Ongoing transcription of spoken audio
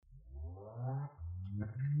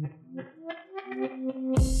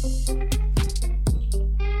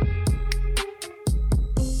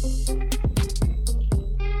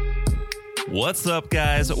What's up,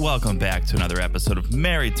 guys? Welcome back to another episode of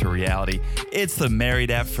Married to Reality. It's the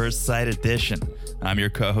Married at First Sight edition. I'm your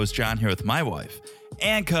co-host, John, here with my wife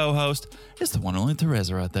and co-host. It's the one and only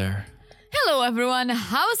Teresa out there. Hello, everyone.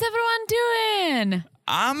 How's everyone doing?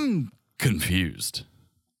 I'm confused.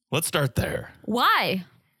 Let's start there. Why?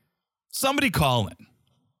 Somebody call in.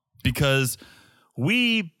 Because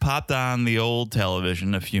we popped on the old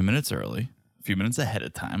television a few minutes early, a few minutes ahead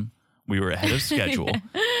of time. We were ahead of schedule.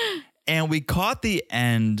 And we caught the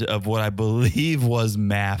end of what I believe was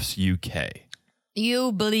MAFS UK.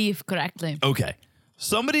 You believe correctly. Okay.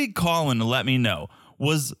 Somebody call in to let me know.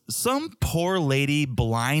 Was some poor lady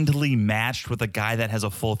blindly matched with a guy that has a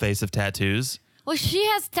full face of tattoos? Well, she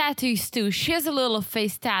has tattoos too. She has a little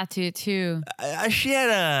face tattoo too. She had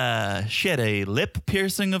a lip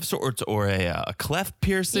piercing of sorts or a cleft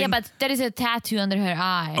piercing. Yeah, but there is a tattoo under her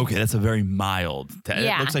eye. Okay, that's a very mild.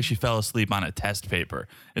 Yeah. It looks like she fell asleep on a test paper.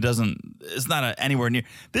 It's not anywhere near.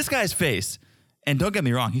 This guy's face, and don't get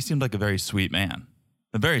me wrong, he seemed like a very sweet man.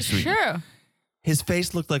 A very sweet man. Sure. His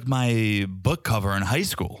face looked like my book cover in high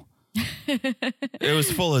school. It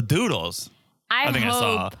was full of doodles. I think I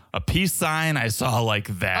saw a peace sign. I saw like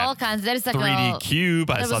that all kinds. There's like 3D cube.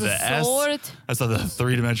 I saw the sword. S. I saw the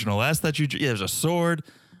three-dimensional S that you drew. Yeah, there's a sword.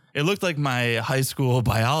 It looked like my high school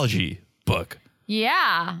biology book.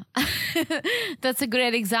 Yeah. That's a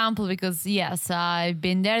great example because, yes, I've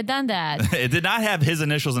been there, done that. It did not have his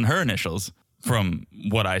initials and her initials from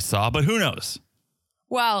what I saw, but who knows?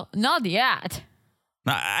 Well, not yet.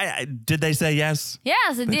 Did they say yes?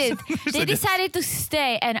 Yes, it did. They said yes. decided to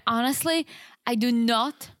stay. And honestly, I do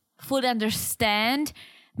not fully understand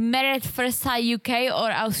Married at First Sight UK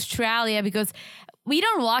or Australia because we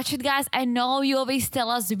don't watch it, guys. I know you always tell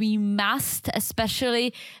us we must,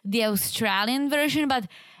 especially the Australian version, but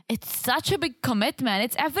it's such a big commitment.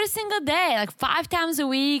 It's every single day, like 5 times a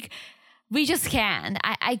week. We just can't.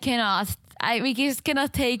 I cannot. We just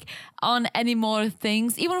cannot take on any more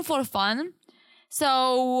things, even for fun.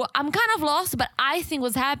 So I'm kind of lost, but I think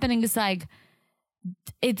what's happening is like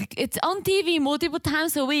it's on TV multiple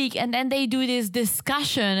times a week, and then they do this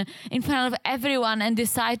discussion in front of everyone and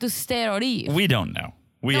decide to stay or leave. We don't know.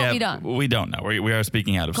 We don't. We don't know. We are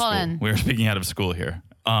speaking out of school. We are speaking out of school here.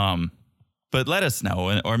 But let us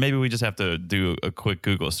know, or maybe we just have to do a quick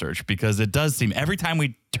Google search because it does seem every time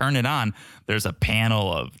we turn it on, there's a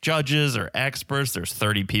panel of judges or experts. There's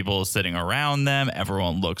 30 people sitting around them.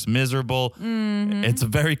 Everyone looks miserable. Mm-hmm. It's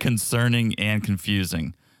very concerning and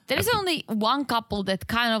confusing. There's only one couple that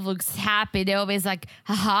kind of looks happy. They always like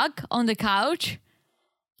a hug on the couch.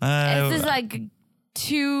 It's just like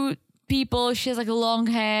 2 people. She has like long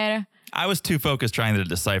hair. I was too focused trying to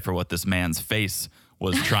decipher what this man's face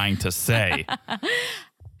was trying to say.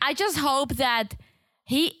 I just hope that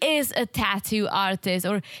he is a tattoo artist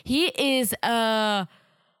or he is not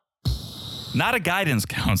a guidance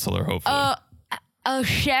counselor, hopefully. A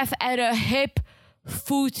chef at a hip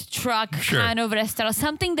food truck kind of restaurant.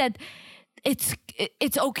 Something that it's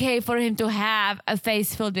okay for him to have a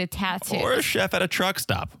face filled with tattoos. Or a chef at a truck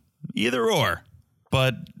stop. Either or.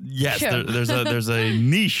 But yes, sure. there's a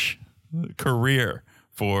niche career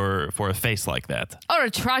for a face like that. Or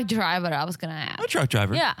a truck driver, I was going to add. A truck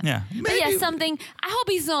driver. Yeah. Maybe. But yeah, something. I hope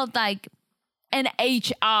he's not like an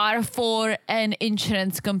HR for an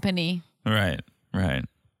insurance company. Right.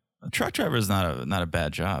 A truck driver is not a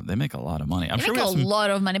bad job. They make a lot of money. They make a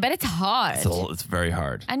lot of money, but it's hard. It's very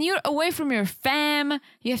hard. And you're away from your fam.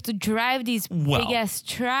 You have to drive these big-ass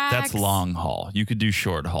trucks. That's long haul. You could do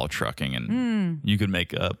short haul trucking, and you could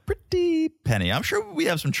make a pretty penny. I'm sure we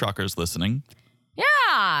have some truckers listening.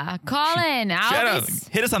 Yeah, call in.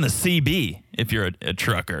 Hit us on the CB if you're a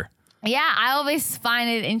trucker. Yeah, I always find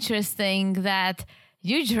it interesting that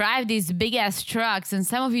you drive these big ass trucks and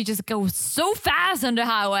some of you just go so fast on the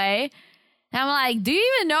highway. And I'm like, do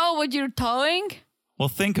you even know what you're towing? Well,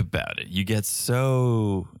 think about it. You get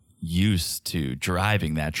so used to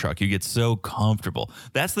driving that truck. You get so comfortable.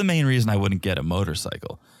 That's the main reason I wouldn't get a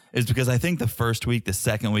motorcycle. Is because I think the first week, the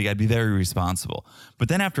second week, I'd be very responsible. But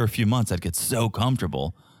then after a few months, I'd get so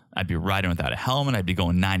comfortable. I'd be riding without a helmet. I'd be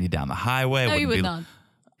going 90 down the highway. No, you would not.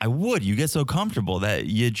 I would. You get so comfortable that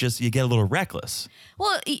you get a little reckless.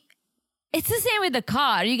 Well, it's the same with the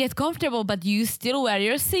car. You get comfortable, but you still wear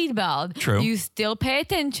your seatbelt. True. You still pay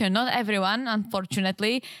attention. Not everyone,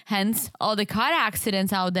 unfortunately. Hence, all the car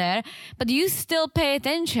accidents out there. But you still pay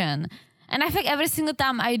attention. And I think every single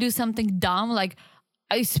time I do something dumb, like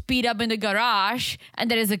I speed up in the garage and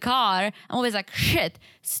there is a car, I'm always like, shit,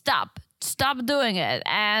 stop. stop doing it,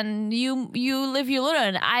 and you live, you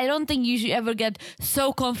learn. I don't think you should ever get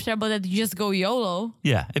so comfortable that you just go YOLO.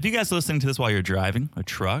 Yeah. If you guys are listening to this while you're driving, a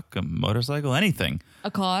truck, a motorcycle, anything.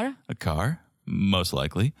 A car, most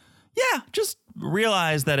likely. Yeah. Just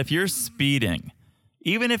realize that if you're speeding,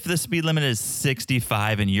 even if the speed limit is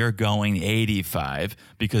 65 and you're going 85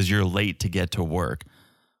 because you're late to get to work,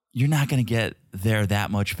 you're not going to get there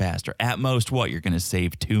that much faster. At most, you're going to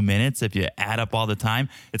save 2 minutes if you add up all the time.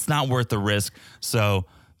 It's not worth the risk. So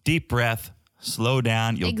deep breath, slow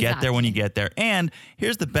down. You'll get there when you get there. And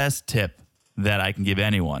here's the best tip that I can give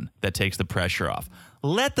anyone that takes the pressure off.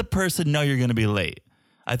 Let the person know you're going to be late.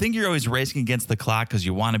 I think you're always racing against the clock because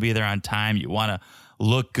you want to be there on time. You want to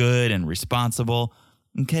look good and responsible.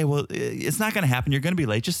 Okay, well, it's not going to happen. You're going to be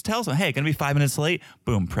late. Just tell them, hey, going to be 5 minutes late.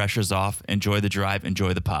 Boom, pressure's off. Enjoy the drive.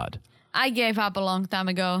 Enjoy the pod. I gave up a long time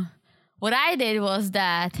ago. What I did was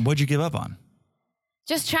that... What'd you give up on?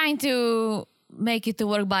 Just trying to make it to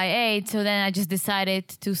work by 8. So then I just decided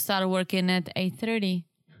to start working at 8:30.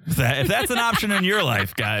 If that's an option in your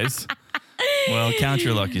life, guys, well, count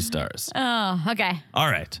your lucky stars. Oh, okay. All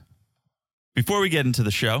right. Before we get into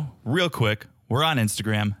the show, real quick, we're on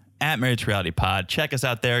Instagram, @MarriedToRealityPod. Check us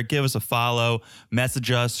out there. Give us a follow.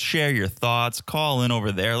 Message us. Share your thoughts. Call in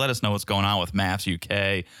over there. Let us know what's going on with Maps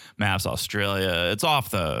UK, Maps Australia. It's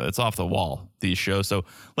off the wall, these shows. So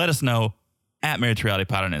let us know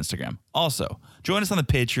 @MarriedToRealityPod on Instagram. Also, join us on the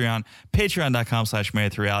Patreon,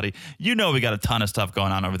 patreon.com/MarriedToReality. You know we got a ton of stuff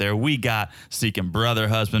going on over there. We got Seeking Brother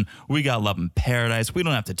Husband. We got Love in Paradise. We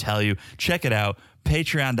don't have to tell you. Check it out.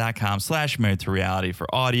 Patreon.com/MarriedToReality for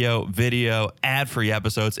audio, video, ad-free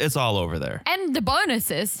episodes. It's all over there. And the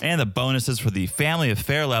bonuses. And the bonuses for the family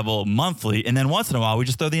affair level monthly. And then once in a while, we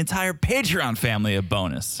just throw the entire Patreon family a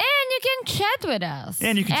bonus. And you can chat with us.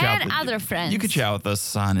 And you can chat with other friends. You can chat with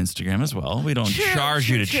us on Instagram as well. We don't charge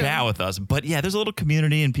you to chat with us. But yeah, there's a little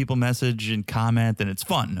community and people message and comment, and it's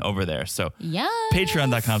fun over there. So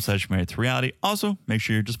patreon.com/MarriedToReality. Also, make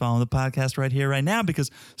sure you're just following the podcast right here, right now,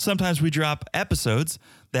 because sometimes we drop episodes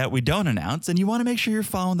that we don't announce, and you want to make sure you're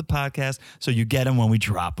following the podcast so you get them when we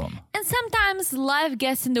drop them. And sometimes life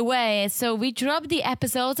gets in the way, so we drop the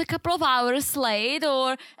episodes a couple of hours late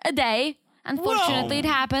or a day. Unfortunately, it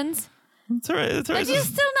happens. It's all right. But you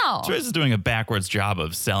still know. Teresa is doing a backwards job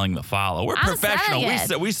of selling the follow. We're professional.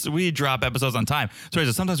 We drop episodes on time.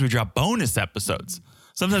 Teresa, sometimes we drop bonus episodes.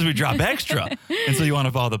 Sometimes we drop extra. And so you want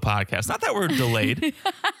to follow the podcast. Not that we're delayed.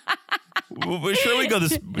 Sure, we go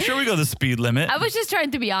the speed limit. I was just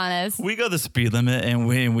trying to be honest. We go the speed limit, and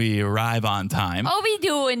we arrive on time. Oh, we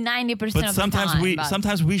do in 90% of the time.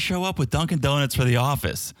 Sometimes we show up with Dunkin' Donuts for the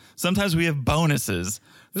office. Sometimes we have bonuses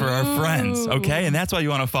for our friends, okay? And that's why you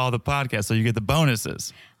want to follow the podcast, so you get the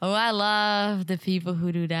bonuses. Oh, I love the people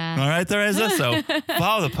who do that. All right, Teresa. So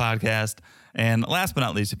follow the podcast. And last but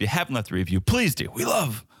not least, if you haven't left a review, please do. We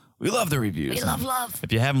love the reviews. We love.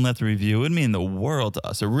 If you haven't left a review, it would mean the world to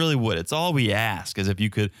us. It really would. It's all we ask is if you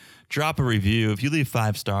could drop a review. If you leave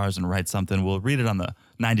 5 stars and write something, we'll read it on the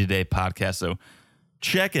 90-day podcast. So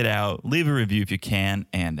check it out. Leave a review if you can.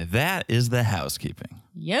 And that is the housekeeping.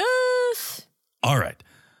 Yes. All right.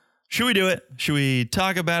 Should we do it? Should we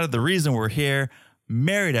talk about it? The reason we're here,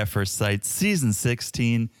 Married at First Sight, Season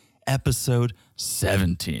 16, Episode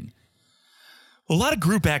 17. A lot of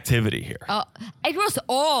group activity here. It was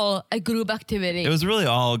all a group activity. It was really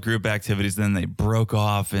all group activities. Then they broke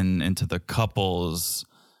off into the couples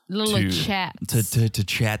little chats to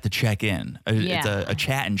chat, to check in. It's a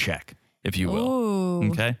chat and check, if you will.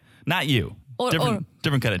 Ooh. Okay, not you.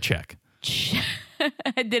 Different kind of check.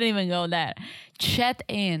 I didn't even go there. Chat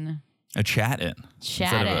in. A chat in.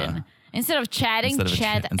 Chat in. Instead of chatting,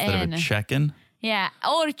 chat in. Instead of a check-in. Yeah,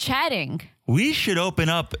 or chatting. We should open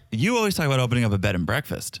up. You always talk about opening up a bed and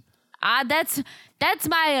breakfast. That's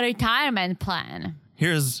my retirement plan.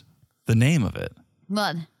 Here's the name of it.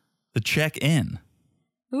 What? The Check-In.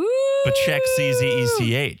 Ooh. But check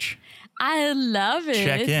CZECH. I love it.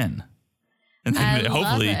 Check in. And then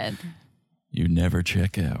hopefully love it. You never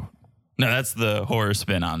check out. No, that's the horror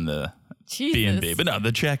spin on the B&B. But no,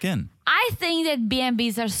 the Check-In. I think that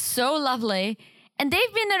B&Bs are so lovely. And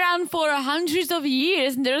they've been around for hundreds of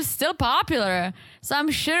years, and they're still popular. So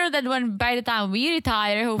I'm sure that by the time we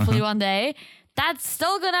retire, hopefully one day, that's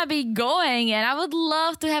still gonna be going. And I would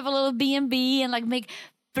love to have a little B&B and like make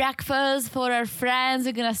breakfast for our friends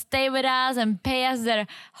who are gonna stay with us and pay us their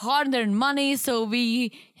hard-earned money, so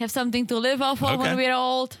we have something to live off of when we're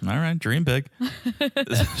old. All right, dream big.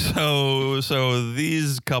 So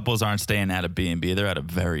these couples aren't staying at a B&B; they're at a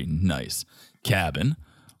very nice cabin,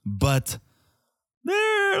 but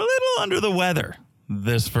they're a little under the weather.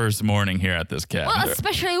 this first morning here at this cabin. Well,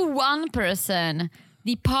 especially one person,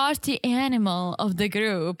 the party animal of the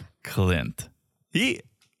group. Clint.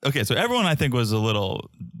 Okay, so everyone I think was a little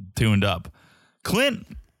tuned up. Clint,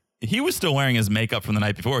 he was still wearing his makeup from the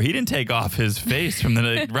night before. He didn't take off his face from the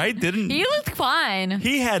night, right? He looked fine.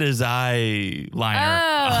 He had his eyeliner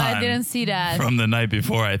I didn't see that. From the night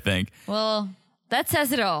before, I think. Well, that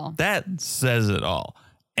says it all. That says it all.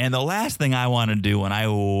 And the last thing I want to do when I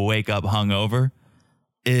wake up hungover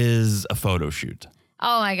is a photo shoot.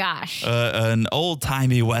 Oh, my gosh. An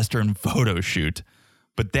old-timey Western photo shoot.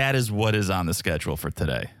 But that is what is on the schedule for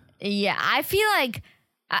today. Yeah, I feel like,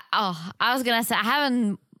 I was going to say, I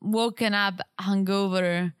haven't woken up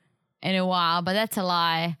hungover in a while, but that's a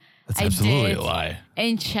lie. That's absolutely a lie.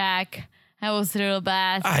 In check. That was real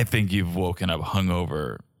bad. I think you've woken up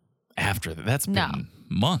hungover after that. That's been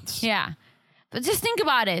months. Yeah. But just think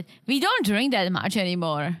about it. We don't drink that much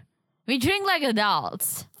anymore. We drink like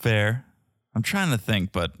adults. Fair. I'm trying to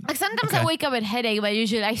think, but... Like sometimes I wake up with headache, but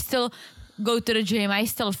usually I still go to the gym. I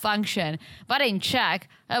still function. But in check,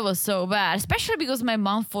 that was so bad. Especially because my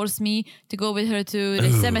mom forced me to go with her to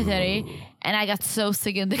the cemetery. And I got so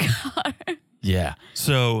sick in the car. Yeah.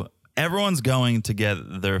 So everyone's going to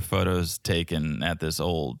get their photos taken at this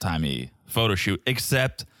old-timey photo shoot,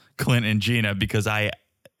 except Clint and Gina, because I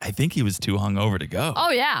think he was too hungover to go. Oh,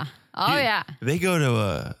 yeah. They go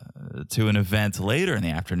to an event later in the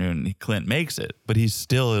afternoon. Clint makes it, but he's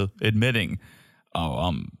still admitting,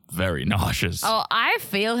 I'm very nauseous. Oh, I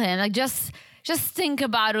feel him. Like just think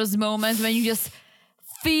about those moments when you just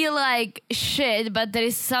feel like shit, but there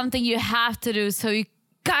is something you have to do, so you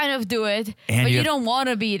kind of do it, but you don't want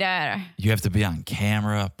to be there. You have to be on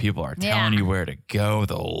camera. People are telling you where to go,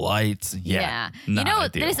 the lights. Yeah.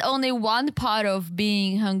 There's only one part of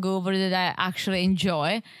being hungover that I actually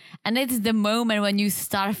enjoy, and it's the moment when you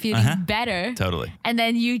start feeling better. Totally. And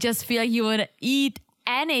then you just feel like you want to eat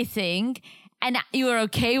anything, and you're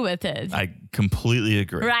okay with it. I completely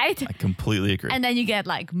agree. Right? I completely agree. And then you get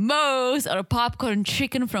like Moe's or popcorn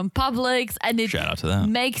chicken from Publix, and it shout out to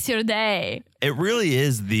them. Makes your day. It really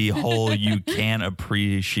is the whole you can't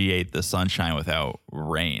appreciate the sunshine without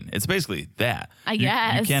rain. It's basically that. I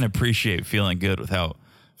guess. You can't appreciate feeling good without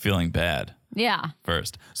feeling bad. Yeah.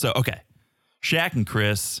 First. So, okay. Shaq and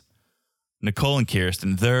Chris, Nicole and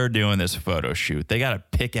Kirsten, they're doing this photo shoot. They got to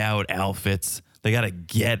pick out outfits. They got to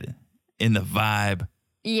get in the vibe.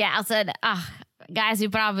 Yeah, I said, guys,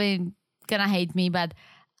 you're probably gonna hate me, but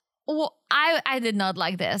I did not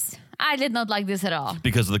like this. I did not like this at all.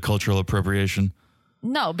 Because of the cultural appropriation?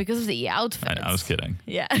 No, because of the outfits. I was kidding.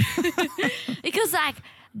 Yeah. Because I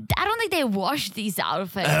don't think they washed these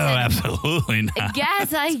outfits. Oh, absolutely not. I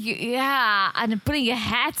guess, and putting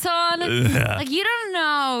hats on. Like, you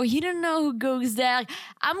don't know who goes there. Like,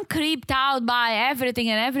 I'm creeped out by everything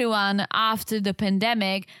and everyone after the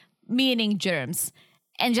pandemic, meaning germs.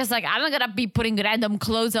 And just like, I'm not gonna be putting random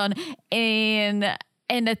clothes on in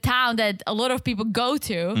a town that a lot of people go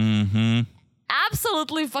to. Mm-hmm.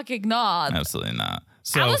 Absolutely fucking not. Absolutely not.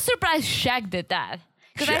 So I was surprised Shaq did that.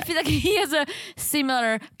 Because I feel like he has a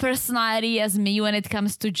similar personality as me when it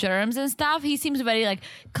comes to germs and stuff. He seems very like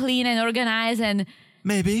clean and organized, and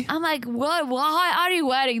maybe I'm like, what? Why are you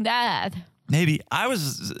wearing that? Maybe. I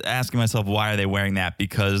was asking myself, why are they wearing that?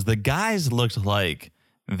 Because the guys looked like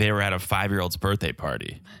they were at a 5-year-old's birthday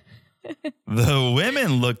party. The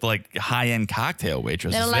women looked like high-end cocktail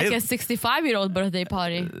waitresses. They're like a 65-year-old birthday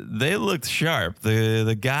party. They looked sharp.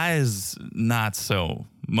 The guys, not so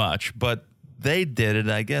much, but they did it.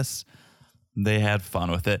 I guess they had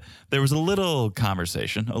fun with it. There was a little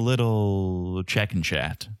conversation, a little check and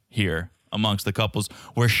chat here amongst the couples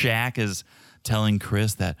where Shaq is telling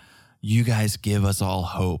Chris that you guys give us all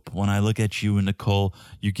hope. When I look at you and Nicole,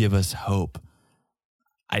 you give us hope.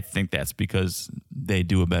 I think that's because they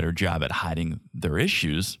do a better job at hiding their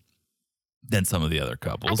issues than some of the other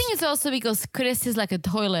couples. I think it's also because Chris is like a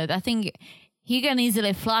toilet. I think he can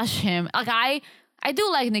easily flush him. Like I do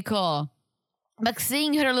like Nicole, but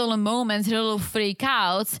seeing her little moments, her little freak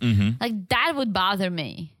outs, like that would bother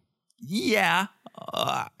me. Yeah,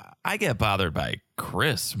 I get bothered by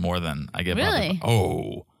Chris more than I get bothered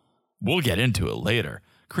by, we'll get into it later.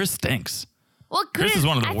 Chris stinks. Well, Chris is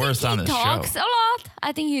one of the worst on this show.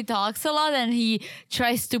 I think he talks a lot, and he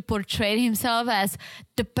tries to portray himself as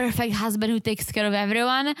the perfect husband who takes care of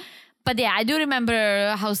everyone. But yeah, I do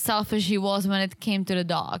remember how selfish he was when it came to the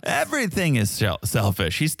dogs. Everything is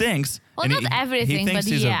selfish. He stinks. Well, not everything, but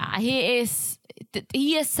yeah, he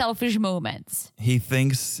has selfish moments. He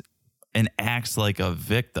thinks and acts like a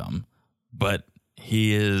victim, but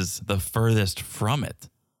he is the furthest from it.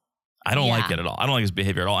 I don't like it at all. I don't like his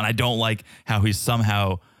behavior at all. And I don't like how he's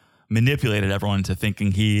somehow manipulated everyone into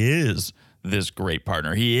thinking he is this great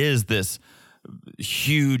partner. He is this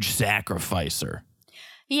huge sacrificer.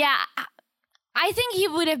 Yeah, I think he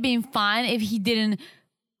would have been fine if he didn't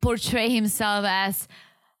portray himself as,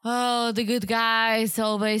 oh, the good guys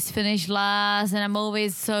always finish last and I'm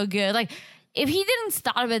always so good. Like, if he didn't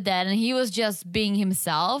start with that and he was just being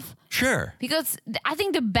himself. Sure. Because I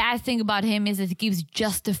think the bad thing about him is that he keeps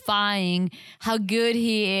justifying how good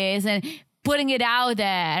he is and putting it out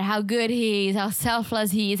there, how good he is, how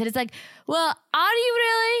selfless he is. And it's like, well, are you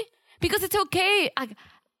really? Because it's okay.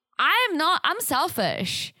 I'm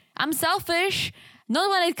selfish. I'm selfish. Not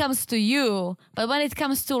when it comes to you, but when it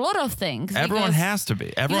comes to a lot of things. Everyone has to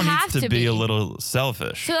be. Everyone needs to be a little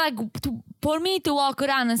selfish. So like for me to walk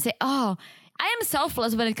around and say, oh, I am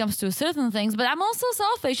selfless when it comes to certain things, but I'm also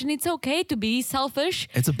selfish and it's okay to be selfish.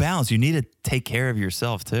 It's a balance. You need to take care of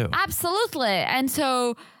yourself too. Absolutely. And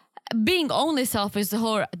so being only selfish is a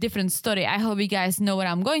whole different story. I hope you guys know where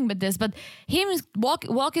I'm going with this, but him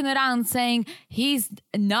walking around saying he's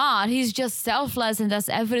not, he's just selfless and does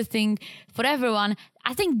everything for everyone.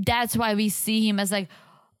 I think that's why we see him as like,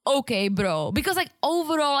 okay, bro, because like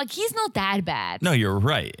overall, like he's not that bad. No, you're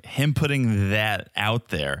right. Him putting that out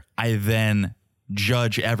there, I then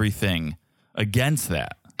judge everything against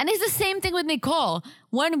that. And it's the same thing with Nicole.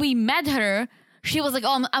 When we met her, she was like,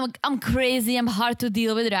 oh, I'm crazy. I'm hard to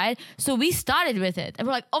deal with, right? So we started with it. And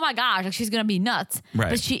we're like, oh my gosh, like she's going to be nuts. Right.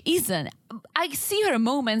 But she isn't. I see her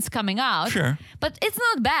moments coming out. Sure. But it's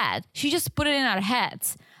not bad. She just put it in our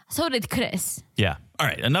heads. So did Chris. Yeah. All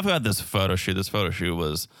right. Enough about this photo shoot. This photo shoot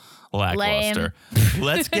was lackluster.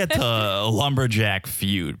 Let's get to Lumberjack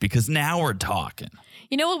feud because now we're talking.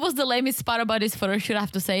 You know what was the lamest part about this photo shoot? I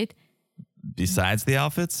have to say it. Besides the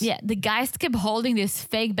outfits? Yeah, the guys kept holding this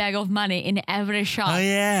fake bag of money in every shot. Oh,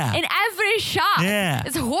 yeah. In every shot. Yeah.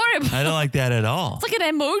 It's horrible. I don't like that at all. It's like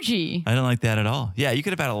an emoji. I don't like that at all. Yeah, you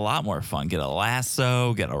could have had a lot more fun. Get a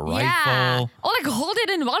lasso, get a rifle. Yeah. Or like hold it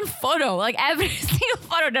in one photo. Like every single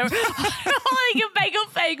photo. They're holding a bag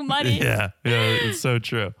of fake money. Yeah, it's so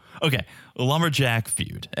true. Okay, Lumberjack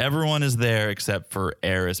feud. Everyone is there except for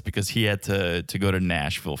Eris because he had to go to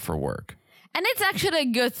Nashville for work. And it's actually a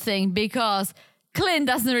good thing because Clint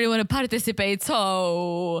doesn't really want to participate,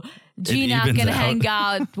 so Gina can hang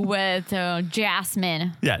out with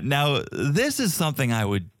Jasmine. Yeah, now this is something I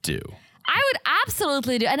would do. I would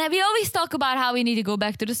absolutely do. And we always talk about how we need to go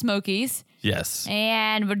back to the Smokies. Yes.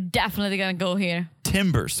 And we're definitely going to go here.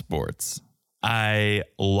 Timber sports. I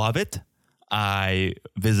love it. I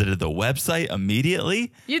visited the website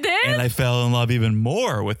immediately. You did? And I fell in love even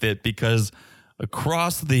more with it because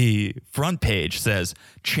across the front page says,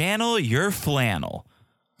 channel your flannel.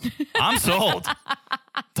 I'm sold.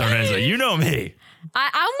 Teresa, you know me.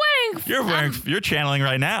 I'm wearing... You're channeling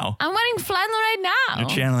right now. I'm wearing flannel right now. You're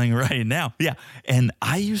channeling right now. Yeah. And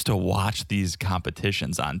I used to watch these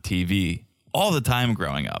competitions on TV all the time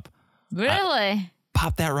growing up. Really?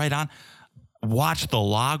 Pop that right on. Watch the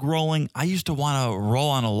log rolling. I used to want to roll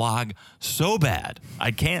on a log so bad. I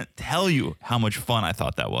can't tell you how much fun I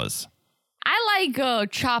thought that was. I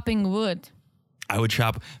like chopping wood. I would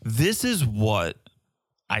chop. This is what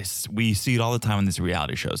we see it all the time in these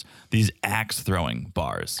reality shows. These axe throwing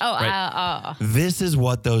bars. Oh, right? This is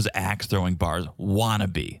what those axe throwing bars want to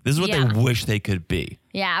be. This is what they wish they could be.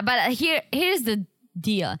 Yeah, but here's the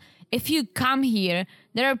deal. If you come here,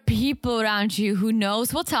 there are people around you who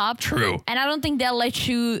knows what's up. True. And I don't think they'll let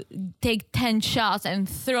you take 10 shots and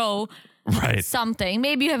throw something.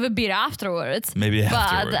 Maybe you have a beer afterwards.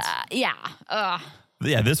 Yeah,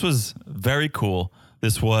 this was very cool.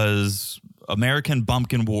 This was American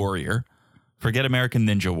Bumpkin Warrior. Forget American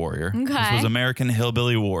Ninja Warrior. Okay. This was American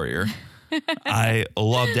Hillbilly Warrior. I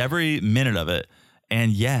loved every minute of it.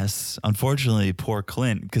 And yes, unfortunately, poor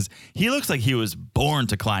Clint, because he looks like he was born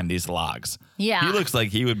to climb these logs. Yeah. He looks like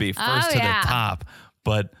he would be first to the top,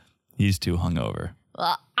 but he's too hungover.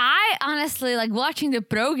 Well, I honestly, like watching the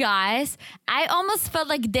pro guys, I almost felt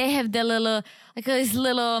like they have these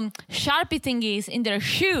little Sharpie thingies in their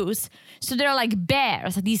shoes. So they're like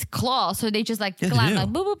bears, like these claws. So they just like climb like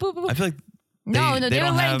boop, boop, boop, boop. I feel like they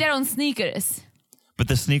were wearing their own sneakers. But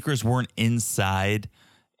the sneakers weren't inside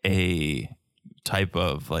a type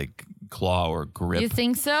of like claw or grip. You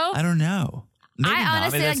think so? I don't know. Maybe I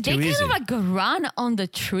honestly Maybe like they kind of like run on the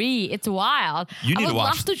tree. It's wild. I would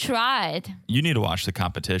love to try it. You need to watch the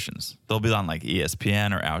competitions. They'll be on like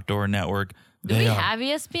ESPN or Outdoor Network. Do we have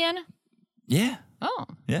ESPN? Yeah. Oh.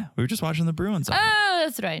 Yeah. We were just watching the Bruins. Oh,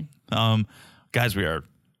 that's right. Guys, we are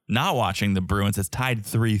not watching the Bruins. It's tied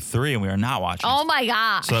 3-3 and we are not watching. Oh my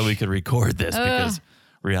gosh. So that we could record this because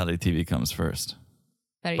reality TV comes first.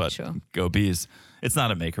 Very but true. Go Bees. It's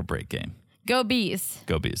not a make or break game. Go Bees.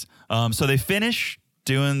 Go Bees. So they finish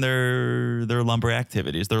doing their lumber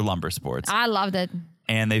activities, their lumber sports. I loved it.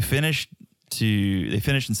 And they finish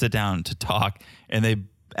and sit down to talk. And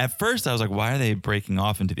at first I was like, why are they breaking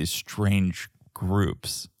off into these strange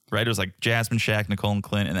groups? Right? It was like Jasmine, Shaq, Nicole, and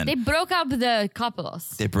Clint. And then they broke up the couples.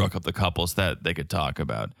 They broke up the couples that they could talk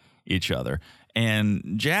about each other.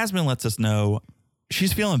 And Jasmine lets us know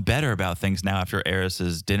she's feeling better about things now after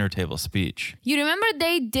Eris's dinner table speech. You remember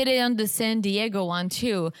they did it on the San Diego one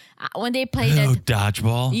too, when they played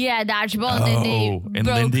dodgeball? Yeah, dodgeball. Oh, and they and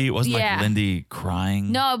broke, Lindy, wasn't like Lindy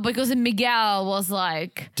crying? No, because Miguel was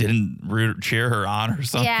like... Didn't cheer her on or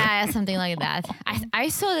something? Yeah, something like that. I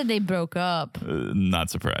saw that they broke up. Not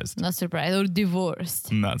surprised. Not surprised. Or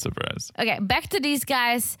divorced. Not surprised. Okay, back to these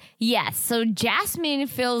guys. Yes, so Jasmine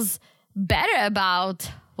feels better about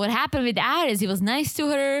what happened with Aris. He was nice to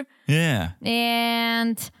her. Yeah.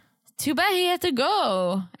 And too bad he had to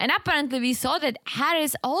go. And apparently we saw that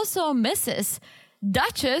Aris also misses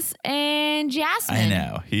Duchess and Jasmine. I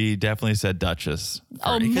know. He definitely said Duchess.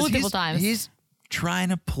 Multiple times. He's trying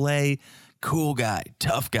to play cool guy,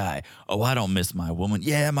 tough guy. Oh, I don't miss my woman.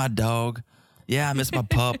 Yeah, my dog. Yeah, I miss my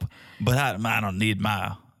pup. But I don't need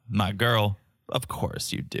my girl. Of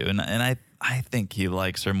course you do. And I think he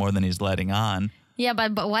likes her more than he's letting on. Yeah,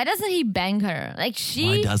 but why doesn't he bang her? Like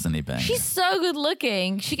why doesn't he bang her? She's so good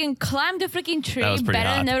looking. She can climb the freaking tree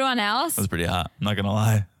better than everyone else. That was pretty hot. I'm not gonna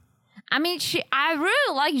lie. I mean, I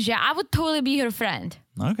really like I would totally be her friend.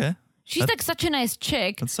 Okay. She's like such a nice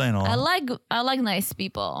chick. That's saying a lot. I like nice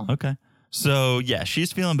people. Okay. So yeah,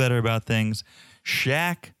 she's feeling better about things.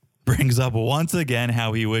 Shaq brings up once again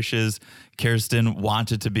how he wishes Kirsten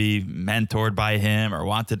wanted to be mentored by him or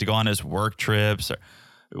wanted to go on his work trips or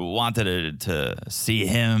wanted to see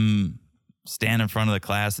him stand in front of the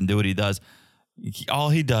class and do what he does. All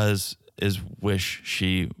he does is wish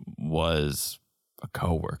she was a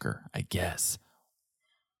coworker, I guess.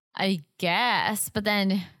 But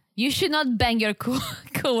then you should not bang your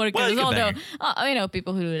coworkers. Well, although I know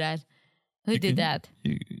people who do that. Who did that?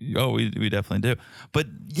 We definitely do. But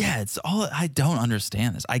yeah, it's all, I don't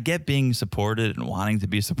understand this. I get being supported and wanting to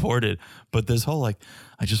be supported, but this whole I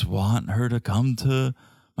just want her to come to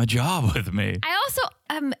my job with me. I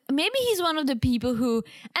also, maybe he's one of the people who,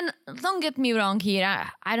 and don't get me wrong here,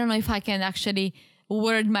 I don't know if I can actually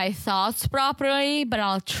word my thoughts properly, but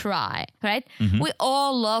I'll try, right? Mm-hmm. We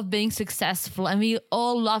all love being successful and we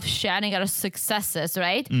all love sharing our successes,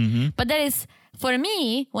 right? Mm-hmm. But that is, for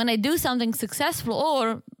me, when I do something successful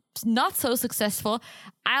or not so successful,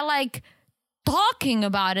 I like talking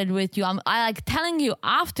about it with you. I like telling you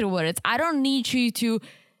afterwards. I don't need you to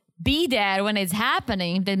be there when it's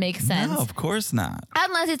happening, if that makes sense. No, of course not.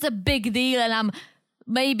 Unless it's a big deal and I'm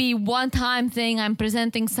maybe one-time thing I'm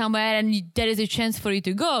presenting somewhere and there is a chance for you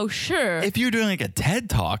to go, sure. If you're doing like a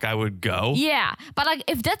TED Talk, I would go. Yeah, but like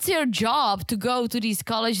if that's your job to go to these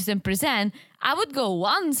colleges and present, I would go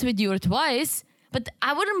once with you or twice, but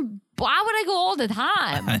I wouldn't, why would I go all the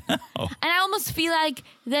time? I know. And I almost feel like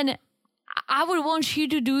then I would want you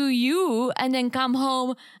to do you and then come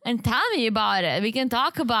home and tell me about it. We can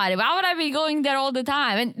talk about it. Why would I be going there all the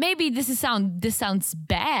time? And maybe this sounds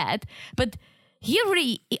bad, but he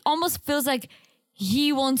really almost feels like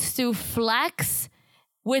he wants to flex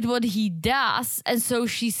with what he does. And so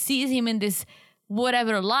she sees him in this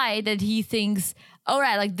whatever light that he thinks, all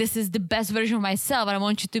right, like this is the best version of myself. And I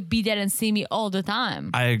want you to be there and see me all the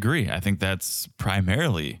time. I agree. I think that's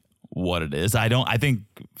primarily what it is. I think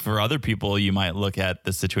for other people, you might look at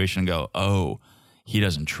the situation and go, oh, he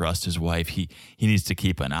doesn't trust his wife. He needs to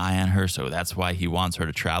keep an eye on her. So that's why he wants her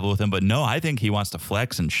to travel with him. But no, I think he wants to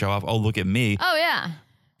flex and show off. Oh, look at me. Oh, yeah.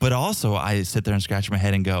 But also I sit there and scratch my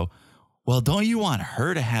head and go, well, don't you want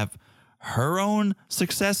her to have her own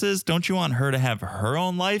successes? Don't you want her to have her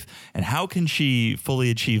own life? And how can she fully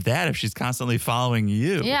achieve that if she's constantly following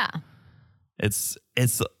you? Yeah. It's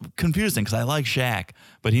confusing because I like Shaq,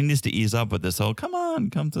 but he needs to ease up with this whole,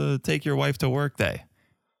 come to take your wife to work day.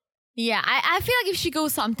 Yeah, I feel like if she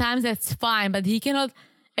goes sometimes, that's fine, but he cannot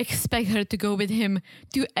expect her to go with him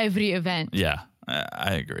to every event. Yeah,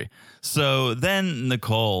 I agree. So then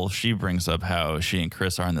Nicole, she brings up how she and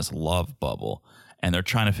Chris are in this love bubble, and they're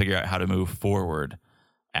trying to figure out how to move forward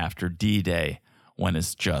after D-Day when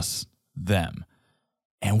it's just them.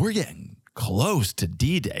 And we're getting close to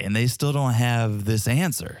D-Day, and they still don't have this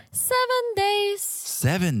answer. 7 days.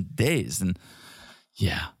 7 days. And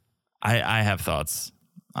yeah, I have thoughts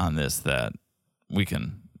on this that we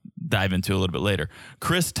can dive into a little bit later.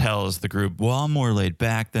 Chris tells the group, well, I'm more laid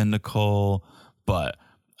back than Nicole, but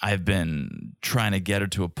I've been trying to get her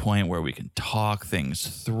to a point where we can talk things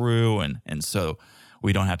through, and so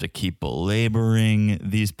we don't have to keep belaboring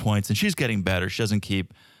these points. And she's getting better. She doesn't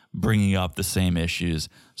keep bringing up the same issues.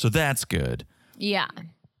 So that's good. Yeah.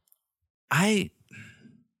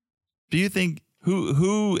 Do you think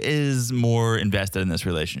who is more invested in this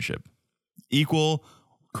relationship? Equal?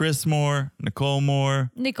 Chris more? Nicole more?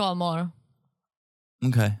 Nicole more.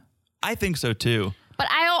 Okay. I think so too. But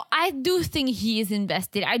I do think he is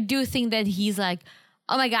invested. I do think that he's like,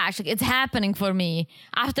 oh my gosh, like it's happening for me.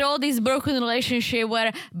 After all this broken relationship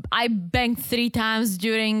where I banged 3 times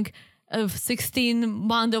during a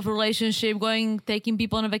 16-month of relationship, taking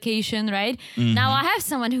people on a vacation, right? Mm-hmm. Now I have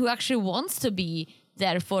someone who actually wants to be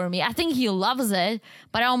there for me. I think he loves it,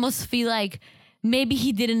 but I almost feel like maybe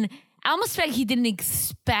he didn't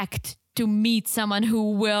expect to meet someone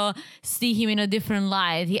who will see him in a different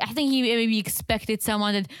light. I think he maybe expected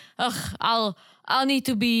someone that, I'll need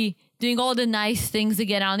to be doing all the nice things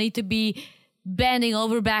again. I'll need to be bending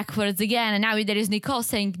over backwards again. And now there is Nicole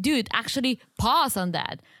saying, dude, actually pause on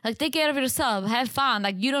that. Like, take care of yourself. Have fun.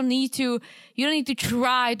 Like, you don't need to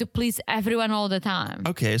try to please everyone all the time.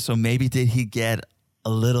 Okay, so maybe did he get a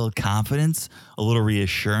little confidence, a little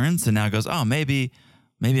reassurance, and now goes, oh, maybe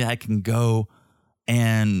I can go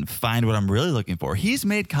and find what I'm really looking for. He's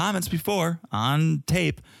made comments before on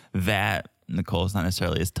tape that Nicole's not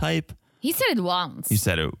necessarily his type. He said it once. He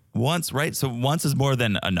said it once, right? So once is more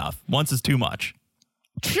than enough. Once is too much.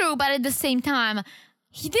 True, but at the same time,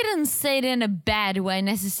 he didn't say it in a bad way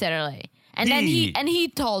necessarily. And then he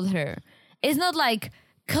told her. It's not like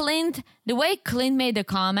the way Clint made the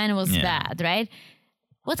comment was bad, right?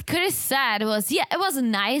 What Chris said was, it wasn't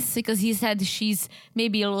nice because he said she's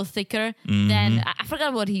maybe a little thicker than, I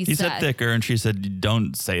forgot what he said. He said thicker, and she said,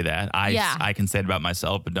 don't say that. I can say it about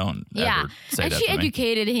myself, but don't ever say that to me. And she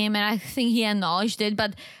educated him, and I think he acknowledged it,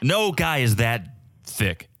 but... No guy is that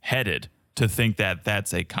thick-headed to think that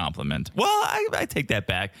that's a compliment. Well, I take that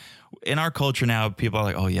back. In our culture now, people are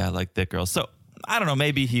like, oh yeah, I like thick girls. So, I don't know,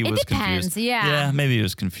 maybe he was confused. Yeah, maybe he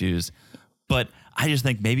was confused. But I just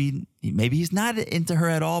think maybe he's not into her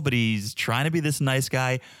at all, but he's trying to be this nice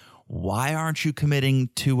guy. Why aren't you committing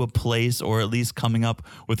to a place, or at least coming up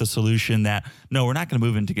with a solution that, no, we're not going to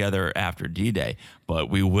move in together after D-Day, but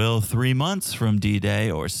we will 3 months from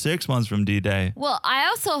D-Day or 6 months from D-Day? Well, I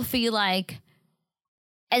also feel like,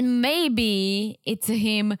 and maybe it's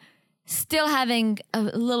him still having a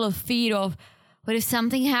little fear of, but if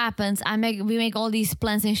something happens, we make all these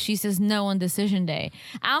plans and she says no on decision day.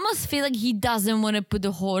 I almost feel like he doesn't want to put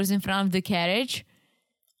the horse in front of the carriage.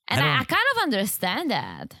 And I kind of understand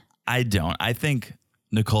that. I don't. I think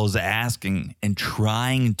Nicole's asking and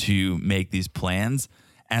trying to make these plans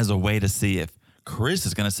as a way to see if Chris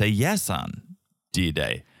is going to say yes on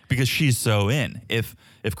D-Day, because she's so in. If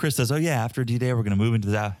Chris says, oh yeah, after D-Day, we're going to move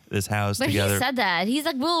into this house together. But he said that. He's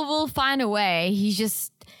like, we'll find a way. He's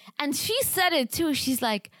just... And she said it too. She's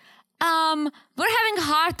like, we're having a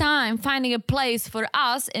hard time finding a place for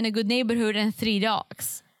us in a good neighborhood and 3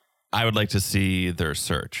 dogs. I would like to see their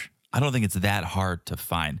search. I don't think it's that hard to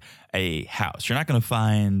find a house. You're not going to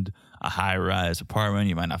find a high-rise apartment.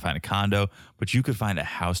 You might not find a condo, but you could find a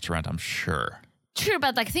house to rent, I'm sure. True,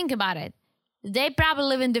 but like, think about it. They probably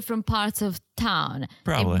live in different parts of town.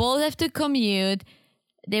 Probably. They both have to commute.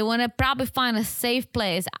 They want to probably find a safe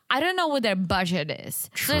place. I don't know what their budget is.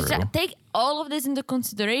 True. So take all of this into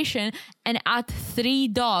consideration and add 3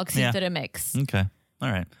 dogs into the mix. Okay.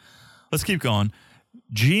 All right. Let's keep going.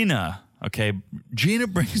 Gina. Okay. Gina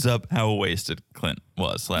brings up how wasted Clint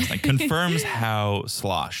was last night. Confirms how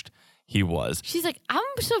sloshed he was. She's like, I'm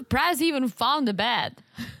surprised he even found the bed.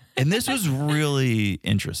 And this was really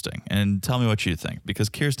interesting. And tell me what you think. Because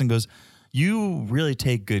Kirsten goes, you really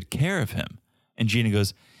take good care of him. And Gina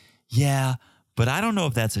goes, yeah, but I don't know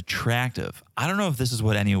if that's attractive. I don't know if this is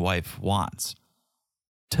what any wife wants.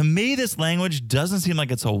 To me, this language doesn't seem like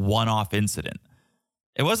it's a one-off incident.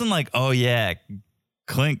 It wasn't like, oh yeah,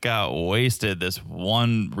 Clint got wasted this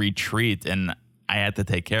one retreat and I had to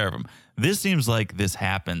take care of him. This seems like this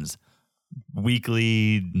happens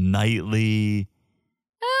weekly, nightly,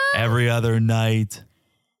 every other night.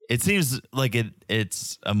 It seems like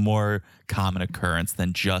it's a more common occurrence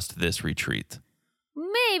than just this retreat.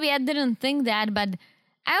 Maybe I didn't think that, but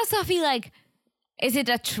I also feel like, is it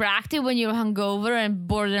attractive when you're hungover and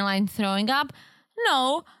borderline throwing up?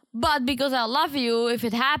 No, but because I love you, if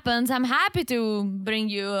it happens, I'm happy to bring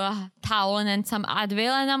you a towel and then some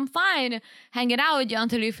Advil, and I'm fine hanging out with you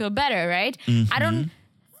until you feel better, right? Mm-hmm. I don't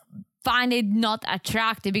find it not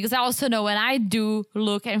attractive, because I also know when I do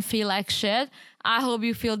look and feel like shit, I hope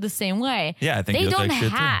you feel the same way. Yeah, I think they don't like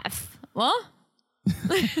shit have. Too. What?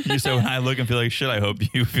 You said when I look and feel like shit, I hope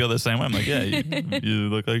you feel the same way. I'm like, yeah, you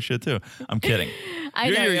look like shit too. I'm kidding.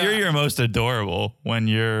 You're your most adorable when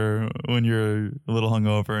you're a little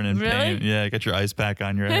hungover and in pain. Yeah, get your ice pack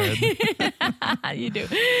on your head. You do.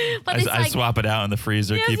 But I swap it out in the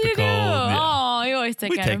freezer, yes, keep it cold. Yeah. Oh, you always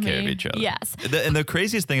take care of me. We take care of each other. Yes. And the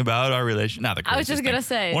craziest thing about our relationship, not the craziest I was just going to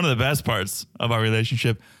say. One of the best parts of our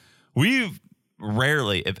relationship, we've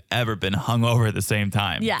rarely, if ever, been hungover at the same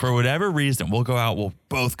time. Yeah. For whatever reason, we'll go out, we'll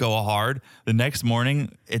both go hard. The next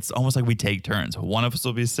morning, it's almost like we take turns. One of us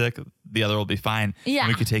will be sick, the other will be fine. Yeah. And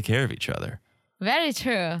we could take care of each other. Very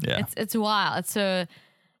true. Yeah. It's wild. It's a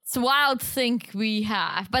wild thing we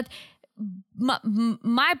have. But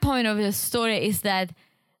my point of the story is that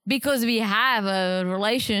because we have a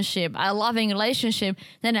relationship, a loving relationship,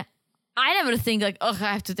 then I never think like, oh,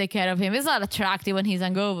 I have to take care of him. It's not attractive when he's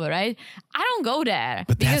hungover, right? I don't go there.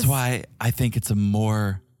 But that's why I think it's a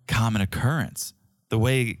more common occurrence. The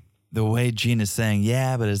way Gene is saying,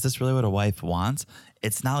 yeah, but is this really what a wife wants?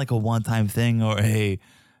 It's not like a one-time thing or a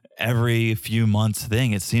every few months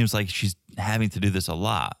thing. It seems like she's having to do this a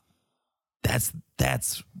lot. That's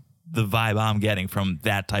the vibe I'm getting from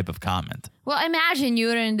that type of comment. Well, imagine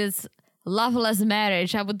you're in this loveless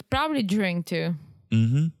marriage. I would probably drink too.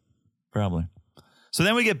 Mm-hmm. Probably. So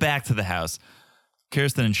then we get back to the house.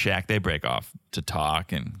 Kirsten and Shaq, they break off to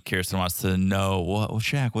talk, and Kirsten wants to know, well,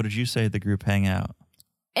 Shaq, what did you say at the group hangout?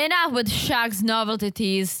 Enough with Shaq's novelty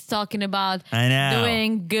teas talking about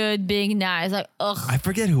doing good, being nice. Like, ugh. I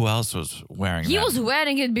forget who else was wearing He was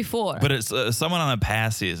wearing it before. But it's someone on the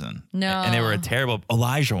past season. No. And they were a terrible...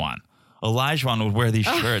 Elijah would wear these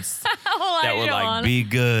shirts that were like, be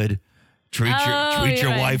good. Treat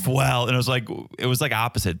your wife well. And it was like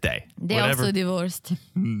opposite day. They also divorced.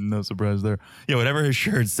 No surprise there. Yeah, whatever his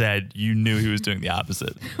shirt said, you knew he was doing the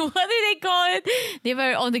opposite. What did they call it? They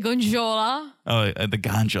were on the gondola. Oh, the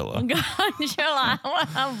gondola. Gondola. What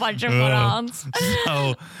a bunch of morons.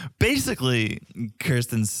 So basically,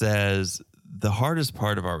 Kirsten says the hardest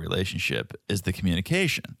part of our relationship is the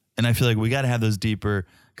communication. And I feel like we got to have those deeper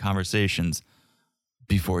conversations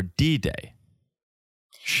before D-Day.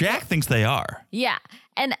 Shaq thinks they are. Yeah.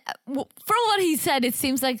 And from what he said, it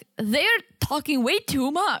seems like they're talking way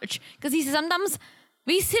too much. Because he says sometimes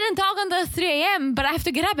we sit and talk until 3 a.m., but I have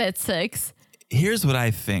to get up at 6. Here's what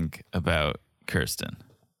I think about Kirsten.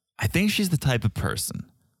 I think she's the type of person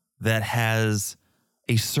that has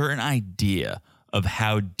a certain idea of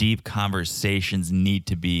how deep conversations need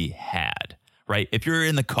to be had, right? If you're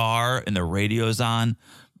in the car and the radio's on,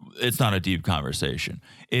 it's not a deep conversation.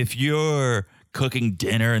 If you're cooking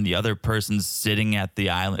dinner and the other person's sitting at the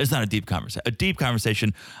island, it's not a deep conversation. A deep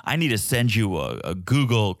conversation, I need to send you a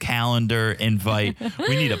Google Calendar invite.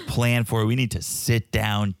 We need a plan for it. We need to sit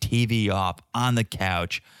down, TV off, on the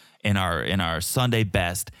couch in our Sunday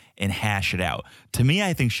best and hash it out. To me,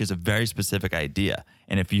 I think she has a very specific idea.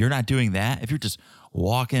 And if you're not doing that, if you're just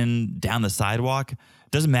walking down the sidewalk, it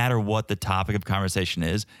doesn't matter what the topic of conversation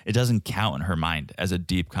is. It doesn't count in her mind as a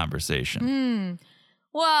deep conversation.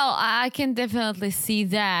 Well, I can definitely see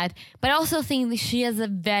that. But I also think that she has a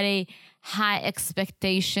very high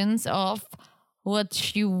expectations of what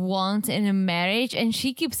she wants in a marriage. And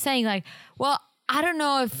she keeps saying like, well, I don't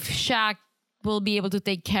know if Shaq will be able to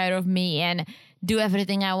take care of me and do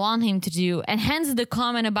everything I want him to do. And hence the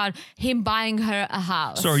comment about him buying her a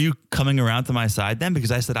house. So are you coming around to my side then?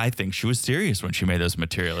 Because I said I think she was serious when she made those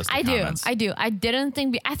materialistic comments. I do. I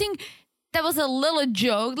think that was a little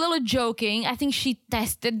joking. I think she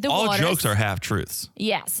tested the waters. All jokes are half-truths.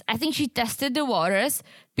 Yes. I think she tested the waters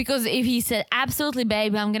because if he said, absolutely,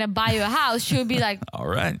 baby, I'm going to buy you a house, she would be like, all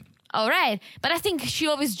right. But I think she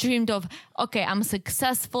always dreamed of, okay, I'm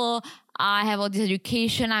successful. I have all this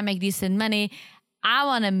education. I make decent money. I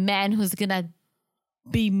want a man who's going to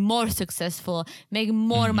be more successful, make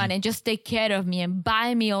more money, and just take care of me and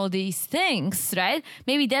buy me all these things, right?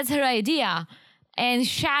 Maybe that's her idea. And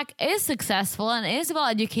Shaq is successful and is well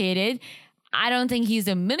educated. I don't think he's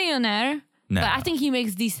a millionaire, but I think he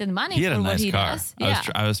makes decent money for what he does. Yeah.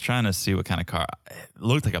 I was trying to see what kind of car. It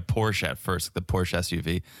looked like a Porsche at first, the Porsche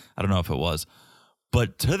SUV. I don't know if it was.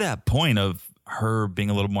 But to that point of her being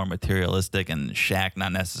a little more materialistic and Shaq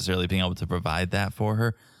not necessarily being able to provide that for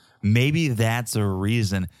her, maybe that's a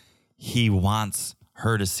reason he wants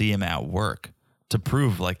her to see him at work to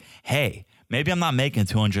prove like, hey, maybe I'm not making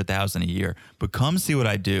 $200,000 a year, but come see what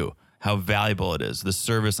I do, how valuable it is, the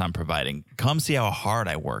service I'm providing. Come see how hard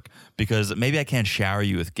I work, because maybe I can't shower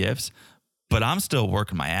you with gifts, but I'm still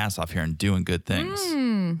working my ass off here and doing good things.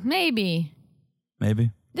 Maybe.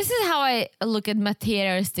 Maybe. This is how I look at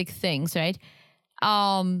materialistic things, right?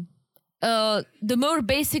 the more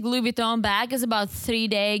basic Louis Vuitton bag is about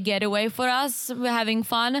 3-day getaway for us. We're having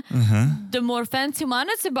fun. The more fancy one,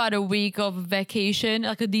 it's about a week of vacation,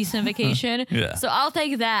 like a decent vacation. Yeah. So I'll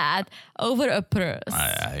take that over a purse.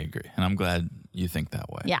 I agree. And I'm glad you think that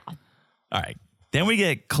way. Yeah. All right. Then we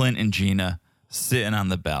get Clint and Gina sitting on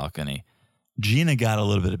the balcony. Gina got a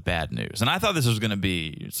little bit of bad news. And I thought this was going to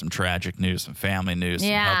be some tragic news, some family news.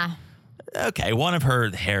 Yeah. Okay, one of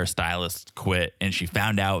her hairstylists quit, and she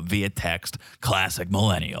found out via text. Classic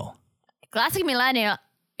millennial. Classic millennial.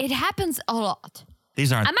 It happens a lot.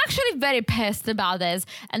 These aren't. I'm actually very pissed about this.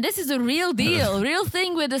 And this is a real deal, real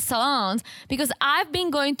thing with the salons. Because I've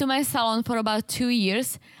been going to my salon for about 2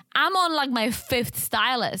 years. I'm on like my 5th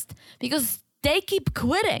stylist. Because they keep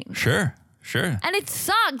quitting. Sure. And it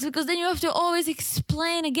sucks because then you have to always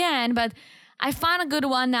explain again. But I found a good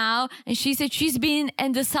one now, and she said she's been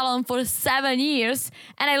in the salon for 7 years,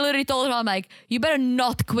 and I literally told her, I'm like, you better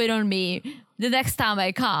not quit on me the next time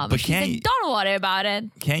I come. But she said, don't worry about it.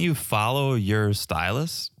 Can't you follow your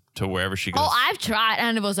stylist to wherever she goes? Oh, I've tried,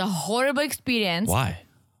 and it was a horrible experience. Why?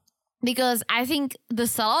 Because I think the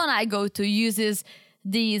salon I go to uses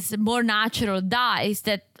these more natural dyes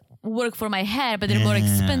that work for my hair, but they're more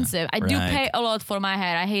expensive. I do pay a lot for my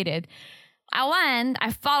hair. I hate it.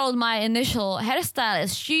 I followed my initial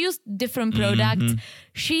hairstylist. She used different products.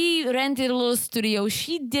 She rented a little studio.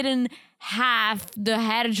 She didn't have the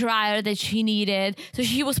hair dryer that she needed. So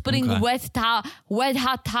she was putting wet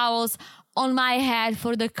hot towels on my head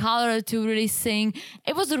for the color to really sing.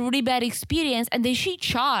 It was a really bad experience. And then she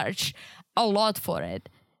charged a lot for it.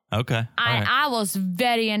 Okay. I was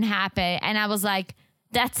very unhappy. And I was like,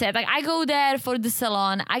 that's it. Like I go there for the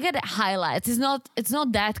salon. I get highlights. It's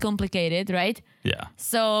not that complicated, right? Yeah.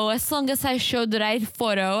 So as long as I show the right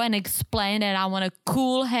photo and explain that I want a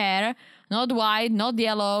cool hair, not white, not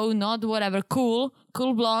yellow, not whatever, cool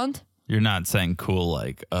blonde. You're not saying cool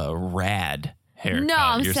like a rad haircut. No,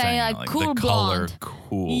 I'm saying like cool the blonde. Color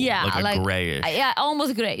cool. Yeah, like a grayish. Yeah,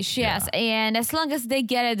 almost grayish. Yes, and as long as they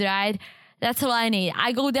get it right, that's all I need.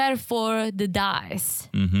 I go there for the dyes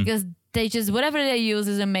because they just, whatever they use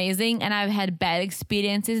is amazing. And I've had bad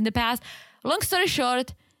experiences in the past. Long story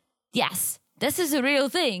short, yes, this is a real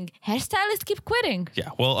thing. Hairstylists keep quitting. Yeah.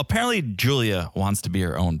 Well, apparently Julia wants to be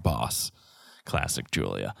her own boss. Classic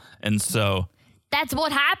Julia. And so that's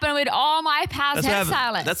what happened with all my past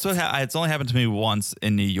hairstylists. That's what it's only happened to me once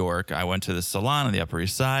in New York. I went to the salon on the Upper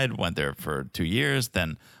East Side, went there for 2 years.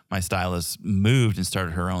 Then my stylist moved and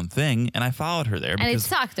started her own thing. And I followed her there. And it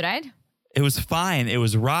sucked, right? It was fine. It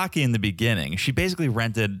was rocky in the beginning. She basically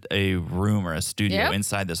rented a room or a studio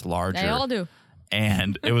inside this larger. They all do.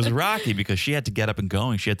 And it was rocky because she had to get up and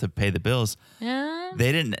going. She had to pay the bills. Yeah.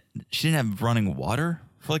 She didn't have running water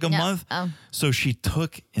for like a month. So she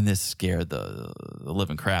took, and this scared the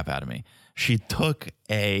living crap out of me. She took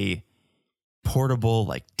a portable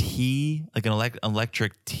like tea, like an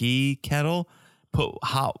electric tea kettle, put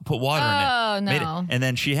water in it. Oh, no. And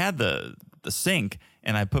then she had the sink.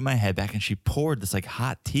 And I put my head back and she poured this like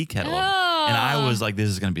hot tea kettle. And I was like, this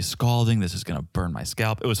is going to be scalding. This is going to burn my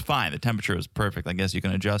scalp. It was fine. The temperature was perfect. I guess you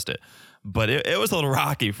can adjust it. But it was a little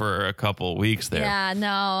rocky for a couple of weeks there. Yeah,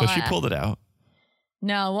 no. But she pulled it out.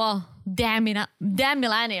 No, well, damn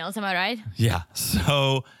millennials. Am I right? Yeah.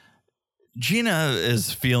 So Gina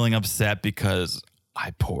is feeling upset because I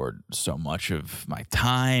poured so much of my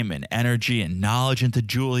time and energy and knowledge into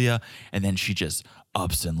Julia. And then she just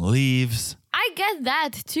ups and leaves. I get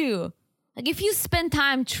that too. Like if you spend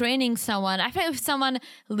time training someone, I think if someone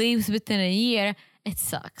leaves within a year, it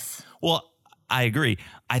sucks. Well, I agree.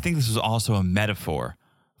 I think this is also a metaphor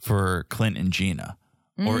for Clint and Gina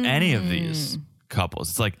or any of these couples.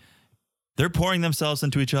 It's like they're pouring themselves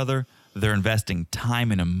into each other. They're investing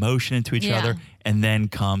time and emotion into each other. And then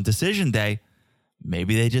come decision day,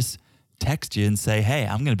 maybe they just text you and say, hey,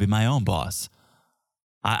 I'm going to be my own boss.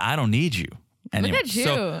 I don't need you. Anyway, Look at you.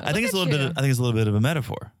 So I think it's a little bit of a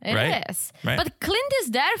metaphor, right? It is. Right? But Clint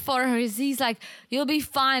is there for her. He's like, you'll be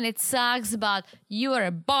fine. It sucks, but you are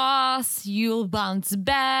a boss. You'll bounce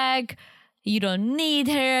back. You don't need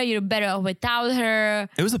her. You're better off without her.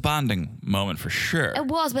 It was a bonding moment for sure. It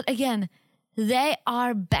was, but again, they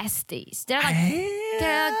are besties. They're like,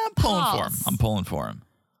 I'm pulling for him. I'm pulling for him.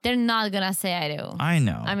 They're not gonna say I do. I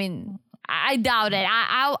know. I mean, I doubt it.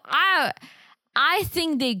 I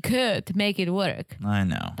think they could make it work. I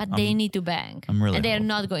know. But they need to bang. I'm really And they're hopeful.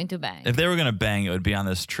 not going to bang. If they were going to bang, it would be on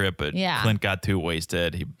this trip, but Clint got too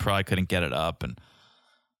wasted. He probably couldn't get it up, and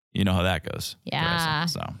you know how that goes. Yeah.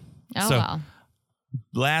 So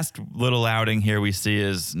last little outing here we see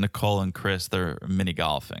is Nicole and Chris. They're mini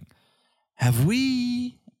golfing. Have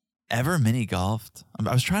we ever mini golfed?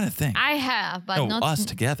 I was trying to think. I have, but not us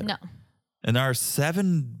together. No. In our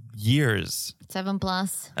 7 years,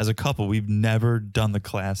 7+ as a couple, we've never done the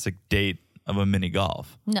classic date of a mini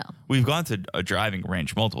golf. No. We've gone to a driving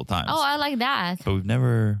range multiple times. Oh, I like that. But we've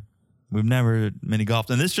never mini golfed.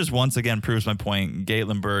 And this just once again proves my point.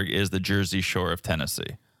 Gatlinburg is the Jersey Shore of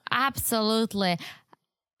Tennessee. Absolutely.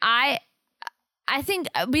 I think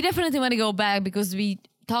we definitely want to go back because we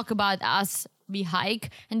talk about us, we hike,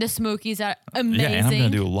 and the Smokies are amazing. Yeah, and I'm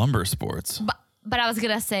going to do lumber sports. But I was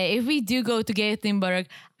going to say, if we do go to Gatlinburg,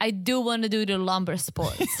 I do want to do the lumber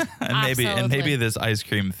sports. and maybe this ice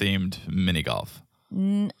cream themed mini golf.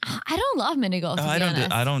 I don't love mini golf.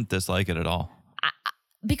 I don't dislike it at all.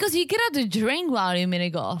 Because you get out to drink while you mini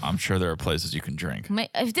golf. I'm sure there are places you can drink.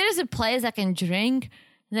 If there's a place I can drink,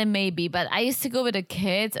 then maybe. But I used to go with the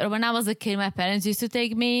kids, or when I was a kid, my parents used to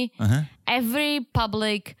take me. Uh-huh. Every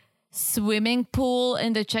public swimming pool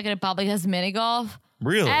in the Czech Republic has mini golf.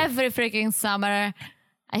 Really? Every freaking summer.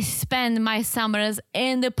 I spend my summers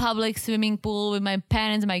in the public swimming pool with my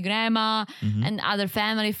parents, my grandma, and other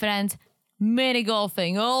family friends. Mini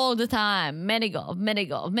golfing all the time. Mini golf.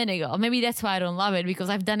 Maybe that's why I don't love it, because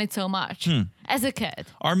I've done it so much as a kid.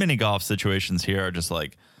 Our mini golf situations here are just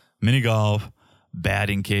like mini golf,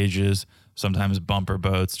 batting cages, sometimes bumper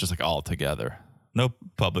boats, just like all together. No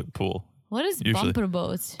public pool. What is bumper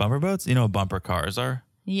boats? Bumper boats? You know what bumper cars are?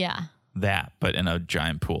 Yeah. That, but in a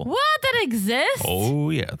giant pool. What? That exists? Oh,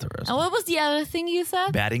 yeah, there is. And what was the other thing you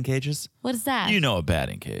said? Batting cages? What is that? You know a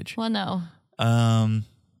batting cage. Well, no.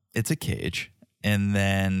 It's a cage, and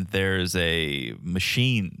then there's a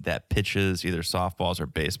machine that pitches either softballs or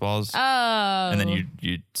baseballs. Oh. And then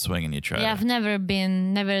you swing and you try. Yeah, I've never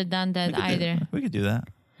done that either. We could do that.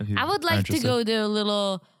 I would like to go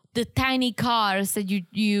to the tiny cars that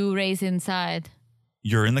you race inside.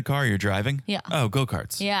 You're in the car, you're driving? Yeah. Oh,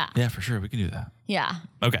 go-karts. Yeah. Yeah, for sure. We can do that. Yeah.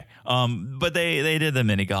 Okay. But they did the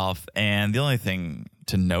mini golf, and the only thing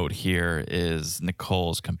to note here is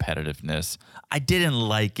Nicole's competitiveness. I didn't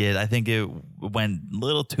like it. I think it went a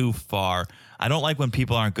little too far. I don't like when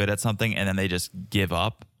people aren't good at something and then they just give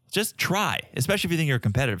up. Just try, especially if you think you're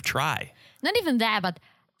competitive. Try. Not even that, but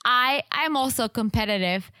I'm also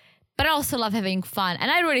competitive, but I also love having fun. And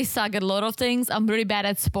I really suck at a lot of things. I'm really bad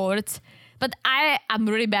at sports. But I'm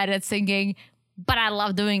really bad at singing, but I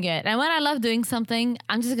love doing it. And when I love doing something,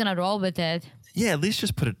 I'm just going to roll with it. Yeah, at least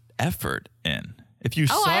just put an effort in. If you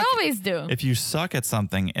suck, I always do. If you suck at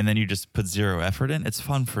something and then you just put zero effort in, it's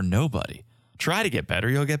fun for nobody. Try to get better,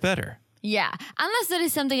 you'll get better. Yeah, unless there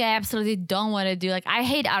is something I absolutely don't want to do. Like, I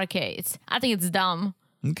hate arcades. I think it's dumb.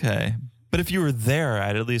 Okay. But if you were there,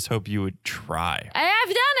 I'd at least hope you would try. I've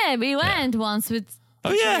done it. We went once with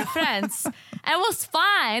friends. And it was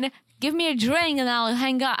fine. Give me a drink and I'll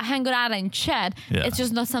hang out and chat. Yeah. It's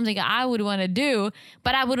just not something I would want to do,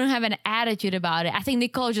 but I wouldn't have an attitude about it. I think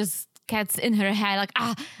Nicole just gets in her head like,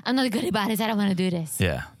 I'm not good about it. I don't want to do this.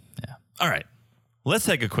 Yeah. All right. Let's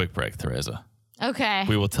take a quick break, Teresa. Okay.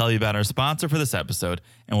 We will tell you about our sponsor for this episode,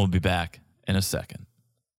 and we'll be back in a second.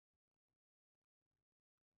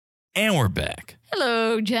 And we're back.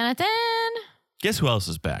 Hello, Jonathan. Guess who else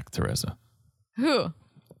is back, Teresa? Who?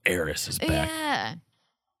 Eris is back. Yeah.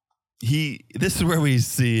 This is where we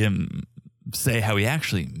see him say how he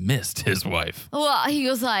actually missed his wife. Well,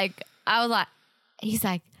 he's like, I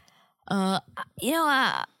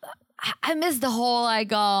miss the whole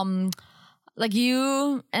like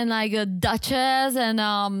you and like a Duchess and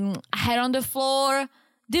head on the floor.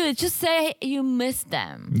 Dude, just say you miss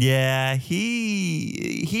them. Yeah,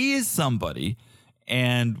 he is somebody.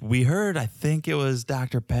 And we heard, I think it was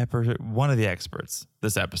Dr. Pepper, one of the experts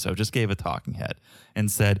this episode, just gave a talking head and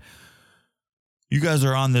said, you guys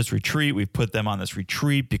are on this retreat. We've put them on this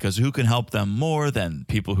retreat because who can help them more than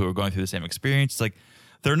people who are going through the same experience? It's like,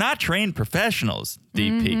 they're not trained professionals,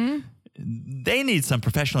 DP. Mm-hmm. They need some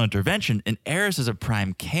professional intervention, and Eris is a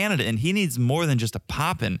prime candidate, and he needs more than just a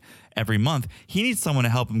pop-in every month. He needs someone to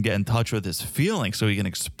help him get in touch with his feelings so he can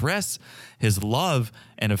express his love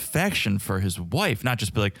and affection for his wife, not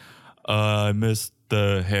just be like, I missed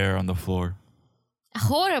the hair on the floor.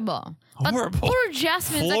 Horrible. But poor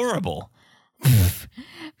Jasmine. Horrible.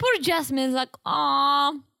 Poor Jasmine's like,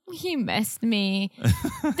 aw, he missed me.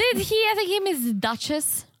 Did he? I think he missed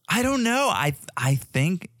Duchess. I don't know. I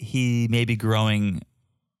think he may be growing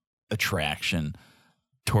attraction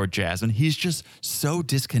toward Jasmine. He's just so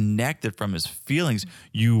disconnected from his feelings.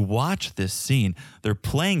 You watch this scene. They're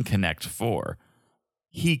playing Connect 4.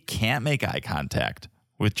 He can't make eye contact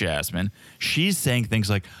with Jasmine. She's saying things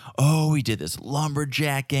like, oh, we did this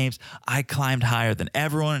lumberjack games. I climbed higher than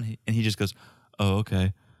everyone. And he just goes, oh,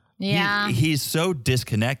 okay. Yeah. He's so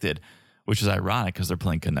disconnected, which is ironic because they're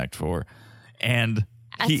playing Connect 4. And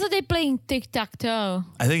I thought they're playing tic-tac-toe.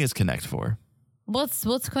 I think it's Connect 4.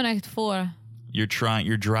 What's Connect 4? You're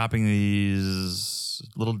dropping these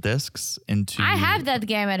little discs into... I have that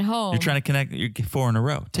game at home. You're trying to connect 4 in a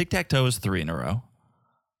row. Tic-tac-toe is 3 in a row.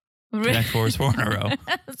 Connect 4 is 4 in a row.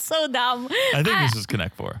 So dumb. I think this is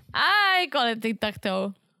Connect 4. I call it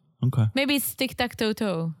tic-tac-toe. Okay. Maybe it's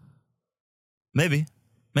tic-tac-toe-toe. Maybe.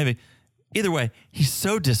 Either way, he's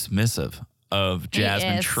so dismissive of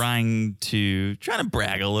Jasmine trying to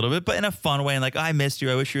brag a little bit, but in a fun way. And like, I missed you.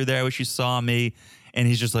 I wish you were there. I wish you saw me. And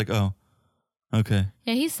he's just like, oh, okay.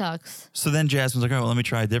 Yeah, he sucks. So then Jasmine's like, all right, well, let me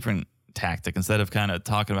try a different tactic. Instead of kind of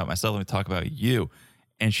talking about myself, let me talk about you.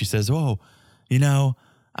 And she says, oh, I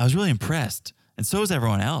was really impressed. And so was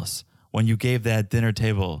everyone else when you gave that dinner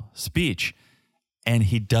table speech. And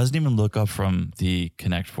he doesn't even look up from the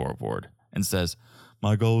Connect 4 board and says,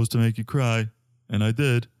 my goal was to make you cry. And I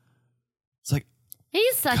did. It's like,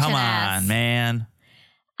 he's such come an on, ass. man.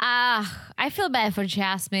 I feel bad for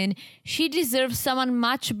Jasmine. She deserves someone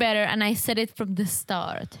much better, and I said it from the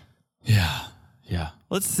start. Yeah.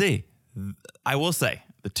 Let's see. I will say,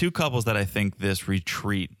 the two couples that I think this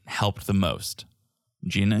retreat helped the most,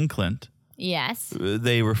 Gina and Clint. Yes.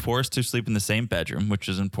 They were forced to sleep in the same bedroom, which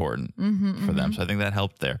is important for them. So I think that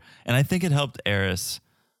helped there. And I think it helped Eris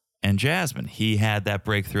and Jasmine. He had that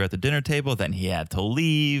breakthrough at the dinner table, then he had to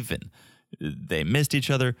leave, and they missed each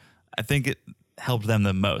other. I think it helped them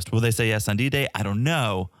the most. Will they say yes on D-Day? I don't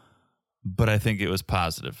know, but I think it was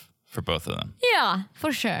positive for both of them. Yeah,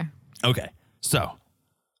 for sure. Okay, so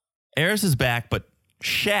Eris is back, but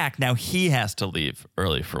Shaq, now he has to leave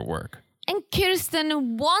early for work. And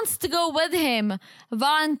Kirsten wants to go with him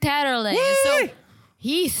voluntarily. Whee! So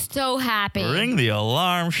he's so happy. Ring the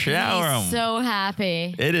alarm, shower him. He's so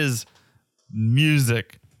happy. It is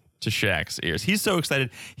music to Shaq's ears. He's so excited.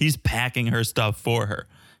 He's packing her stuff for her.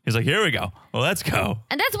 He's like, here we go. Well, let's go.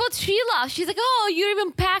 And that's what she loves. She's like, oh, you're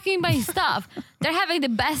even packing my stuff. They're having the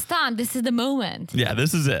best time. This is the moment. Yeah,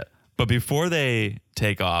 this is it. But before they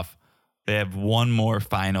take off, they have one more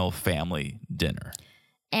final family dinner.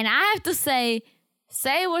 And I have to say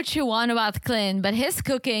what you want about Clint, but his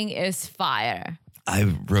cooking is fire.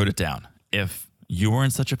 I wrote it down. If you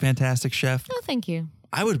weren't such a fantastic chef, Oh, thank you.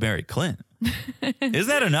 I would marry Clint. Isn't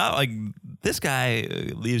that enough? Like, this guy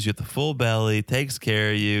leaves you with the full belly, takes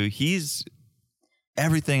care of you. He's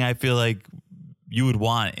everything I feel like you would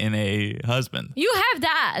want in a husband. You have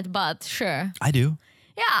that, but sure. I do.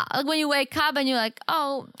 Yeah, like when you wake up and you're like,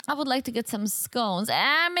 oh, I would like to get some scones. And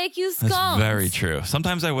I make you scones. That's very true.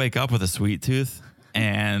 Sometimes I wake up with a sweet tooth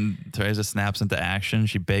and Teresa snaps into action.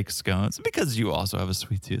 She bakes scones because you also have a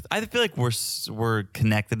sweet tooth. I feel like we're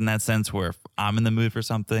connected in that sense where if I'm in the mood for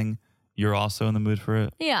something, you're also in the mood for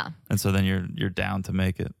it. Yeah. And so then you're down to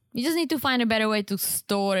make it. You just need to find a better way to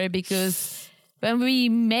store it because when I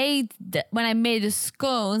made the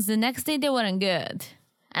scones, the next day they weren't good.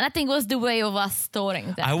 And I think it was the way of us storing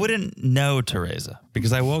them. I wouldn't know, Teresa,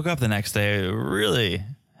 because I woke up the next day really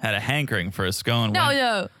had a hankering for a scone.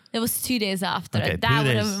 No. It was 2 days after. Okay,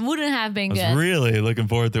 that wouldn't have been good. I was really looking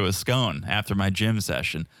forward to a scone after my gym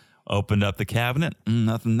session. Opened up the cabinet,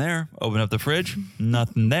 nothing there. Opened up the fridge,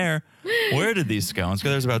 nothing there. Where did these scones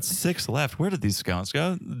go? There's about 6 left. Where did these scones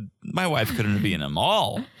go? My wife couldn't have eaten them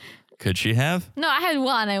all. Could she have? No, I had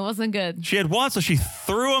one. It wasn't good. She had one, so she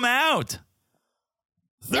threw them out.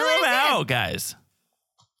 Threw them out, guys.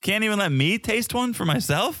 Can't even let me taste one for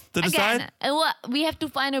myself to decide? Again, we have to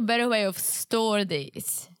find a better way of store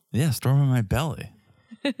these. Yeah, store them in my belly.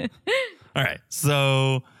 All right,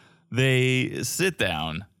 so they sit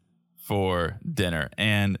down for dinner,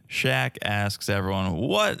 and Shaq asks everyone,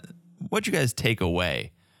 what you guys take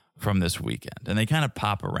away from this weekend? And they kind of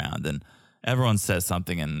pop around, and everyone says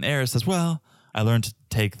something, and Eris says, well, I learned to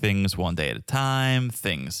take things one day at a time,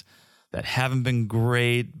 things that haven't been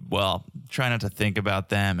great. Well, try not to think about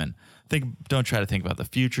them, and don't try to think about the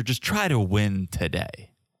future. Just try to win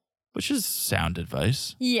today, which is sound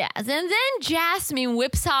advice. Yes, and then Jasmine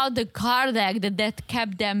whips out the card deck that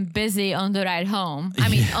kept them busy on the ride home.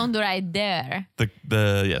 On the ride there. The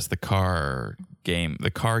car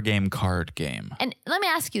game card game. And let me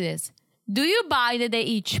ask you this. Do you buy that they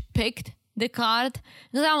each picked the card?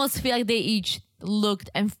 Because I almost feel like they each looked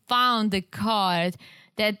and found the card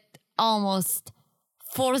that almost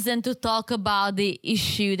forced them to talk about the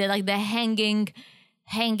issue, that like the hanging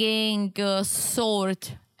sword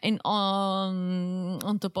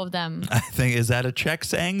on top of them. I think, is that a Czech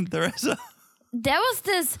saying, Teresa? There was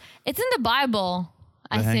this, it's in the Bible,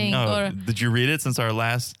 I think. Did you read it since our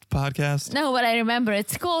last podcast? No, but I remember.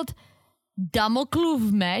 It's called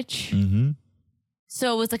Damocles match. Mm-hmm.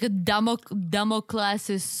 So it was like a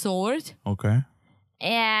Damocles sword. Okay.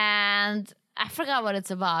 And I forgot what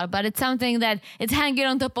it's about, but it's something that it's hanging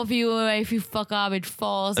on top of you. If you fuck up, it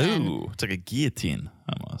falls. Ooh, it's like a guillotine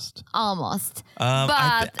almost. Almost.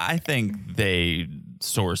 But I think they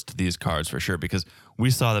sourced these cards for sure because we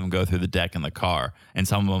saw them go through the deck in the car, and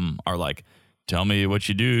some of them are like, tell me what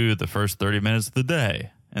you do the first 30 minutes of the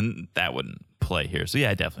day. And that wouldn't play here. So,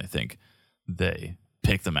 yeah, I definitely think they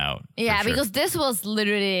picked them out. Yeah, sure. because this was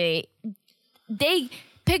literally, they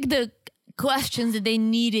picked the questions that they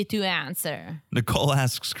needed to answer. Nicole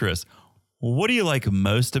asks Chris, what do you like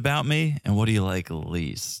most about me and what do you like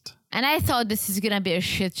least? And I thought this is going to be a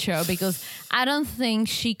shit show because I don't think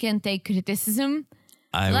she can take criticism.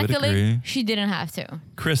 Luckily, would agree. She didn't have to.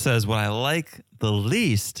 Chris says, what I like the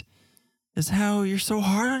least is how you're so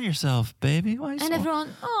hard on yourself, baby. Why are you so hard?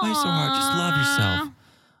 Just love yourself.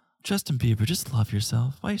 Justin Bieber, just love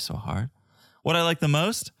yourself. Why are you so hard? What I like the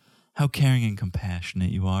most? How caring and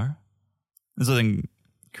compassionate you are. And so then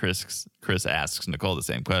Chris asks Nicole the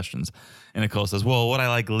same questions. And Nicole says, well, what I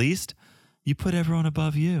like least? You put everyone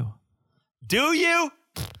above you. Do you?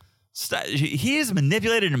 He has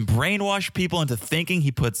manipulated and brainwashed people into thinking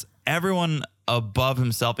he puts everyone above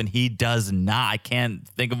himself, and he does not. I can't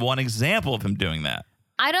think of one example of him doing that.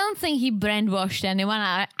 I don't think he brainwashed anyone.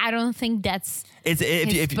 I don't think that's his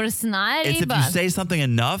personality. If you say something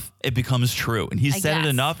enough, it becomes true. And he said it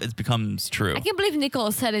enough, it becomes true. I can't believe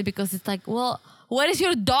Nicole said it because it's like, well, where is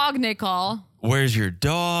your dog, Nicole? Where's your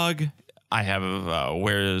dog? I have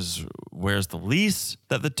where's the lease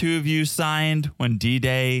that the two of you signed when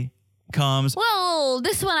D-Day comes? Well,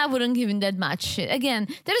 this one I wouldn't give him that much shit. Again,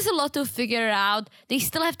 there's a lot to figure out. They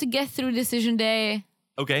still have to get through decision day.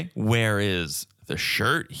 Okay, where is the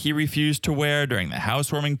shirt he refused to wear during the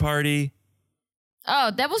housewarming party?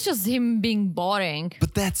 Oh, that was just him being boring.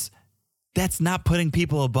 But that's not putting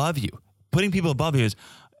people above you. Putting people above you is,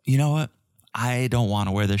 you know what? I don't want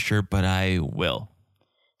to wear this shirt, but I will.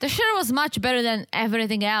 The shirt was much better than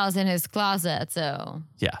everything else in his closet, so...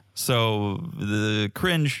 Yeah, so the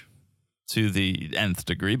cringe to the nth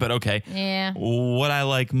degree, but okay. Yeah. What I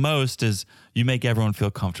like most is you make everyone feel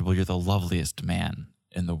comfortable. You're the loveliest man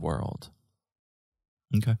in the world.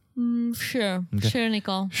 Okay. Sure. Okay. Sure,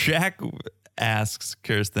 Nicole. Shaq asks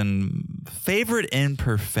Kirsten, favorite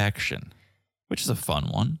imperfection, which is a fun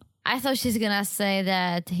one. I thought she's going to say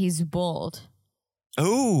that he's bald.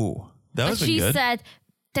 Oh, that was good. She said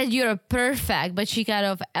that you're perfect, but she kind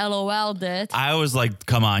of LOL'd it. I was like,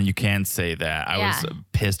 come on, you can't say that. I was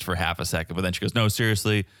pissed for half a second, but then she goes, no,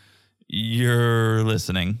 seriously, you're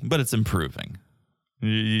listening, but it's improving.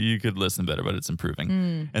 You could listen better, but it's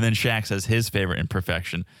improving. And then Shaq says his favorite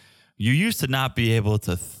imperfection. You used to not be able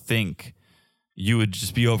to think. You would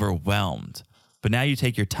just be overwhelmed. But now you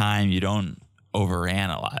take your time. You don't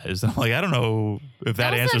overanalyze. I'm like, I don't know if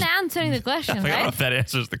that answers... answering the question, right? I don't know if that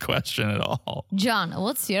answers the question at all. John,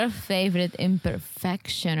 what's your favorite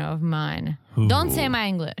imperfection of mine? Ooh. Don't say my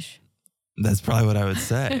English. That's probably what I would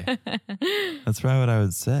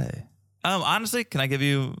say. Honestly, can I give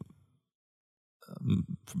you...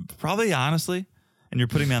 probably honestly, and you're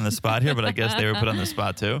putting me on the spot here, but I guess they were put on the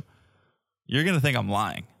spot too. You're going to think I'm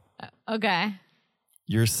lying. Okay.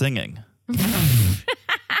 You're singing.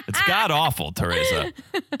 It's god-awful, Teresa,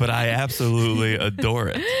 but I absolutely adore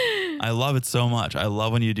it. I love it so much. I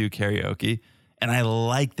love when you do karaoke, and I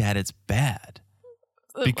like that it's bad.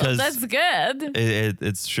 Because that's good.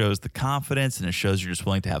 It shows the confidence, and it shows you're just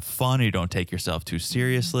willing to have fun, and you don't take yourself too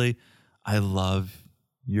seriously. I love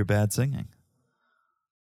your bad singing.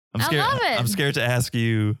 I love it. I'm scared to ask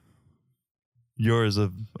you yours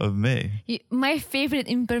of me. My favorite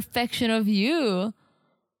imperfection of you.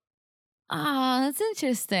 Oh, that's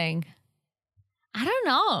interesting. I don't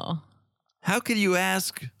know. How could you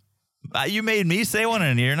ask? You made me say one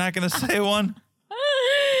and you're not going to say one?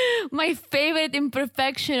 My favorite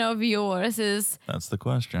imperfection of yours is... That's the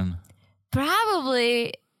question.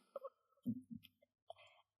 Probably...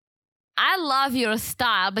 I love your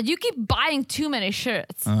style, but you keep buying too many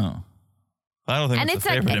shirts. Oh. I don't think it's a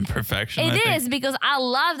favorite imperfection. It is because I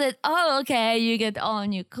love that. Oh, okay, you get all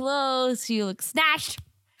new clothes, you look snatched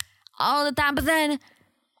all the time, but then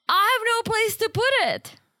I have no place to put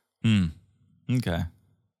it. Okay.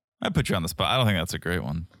 I put you on the spot. I don't think that's a great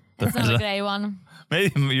one. It's not a great one.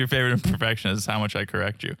 Maybe your favorite imperfection is how much I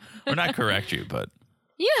correct you. Or not correct you, but...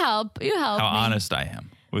 You help how me. honest I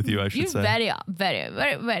am with you, I should say. You're very,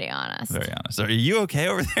 very, very honest. Very honest. Are you okay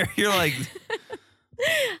over there? You're like...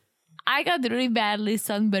 I got really badly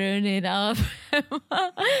sunburned off.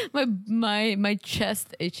 my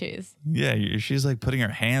chest itches. Yeah, she's like putting her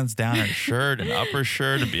hands down her shirt and upper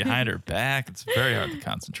shirt and behind her back. It's very hard to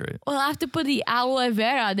concentrate. Well, I have to put the aloe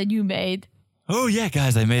vera that you made. Oh, yeah,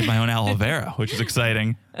 guys, I made my own aloe vera, which is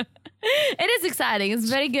exciting. It is exciting. It's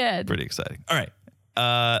very good. Pretty exciting. All right.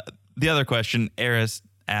 The other question, Eris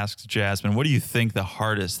asks Jasmine, what do you think the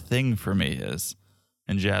hardest thing for me is?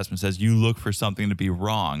 And Jasmine says, you look for something to be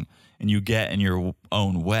wrong and you get in your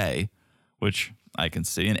own way, which I can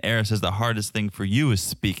see. And Eris says the hardest thing for you is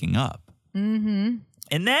speaking up. Mm-hmm.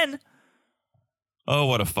 And then, oh,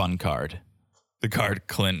 what a fun card. The card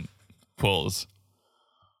Clint pulls.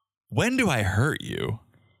 When do I hurt you?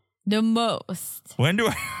 The most. When do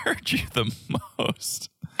I hurt you the most?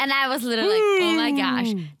 And I was literally like, oh my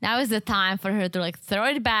gosh, now is the time for her to like throw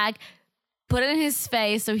it back, put it in his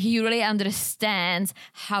face so he really understands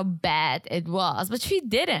how bad it was. But she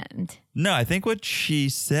didn't. No, I think what she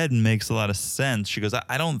said makes a lot of sense. She goes,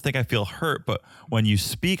 I don't think I feel hurt, but when you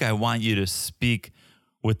speak, I want you to speak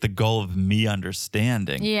with the goal of me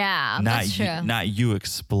understanding. Yeah, that's true. Not you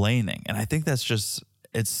explaining. And I think that's just,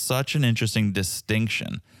 it's such an interesting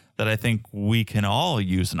distinction that I think we can all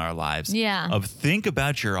use in our lives. Yeah. Of think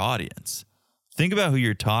about your audience. Think about who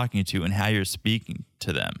you're talking to and how you're speaking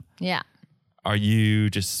to them. Yeah. Are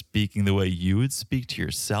you just speaking the way you would speak to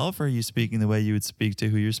yourself, or are you speaking the way you would speak to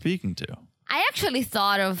who you're speaking to? I actually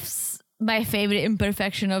thought of my favorite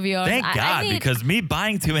imperfection of yours. Thank God, because me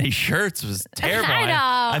buying too many shirts was terrible. I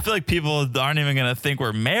know. I feel like people aren't even going to think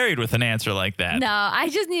we're married with an answer like that. No, I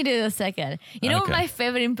just needed a second. You know what my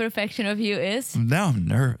favorite imperfection of you is? Now I'm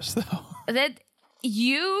nervous, though. That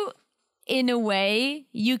you, in a way,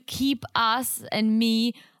 you keep us and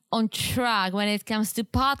me on track when it comes to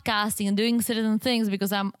podcasting and doing certain things,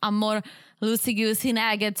 because I'm more loosey-goosey and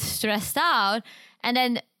I get stressed out. And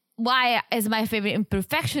then why is my favorite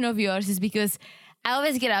imperfection of yours is because I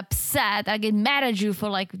always get upset. I get mad at you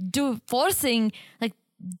for forcing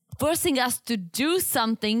us to do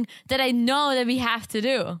something that I know that we have to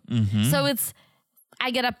do. Mm-hmm. So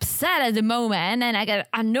I get upset at the moment and I get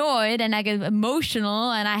annoyed and I get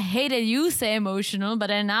emotional, and I hate that you say emotional, but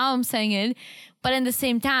then now I'm saying it. But at the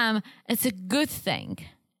same time, it's a good thing.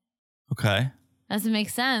 Okay. Does it make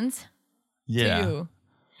sense? Yeah. To you?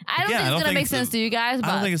 I don't think it's going to make sense to you guys, but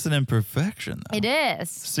I don't think it's an imperfection, though. It is.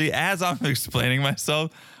 See, as I'm explaining myself,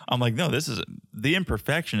 I'm like, no, the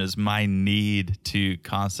imperfection is my need to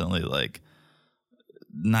constantly,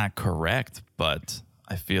 not correct, but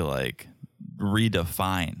I feel like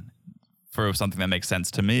redefine for something that makes sense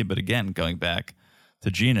to me. But again, going back to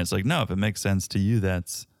Gina, it's like, no, if it makes sense to you,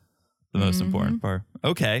 that's the most important part.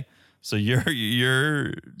 Okay. So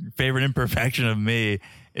your favorite imperfection of me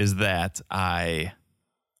is that I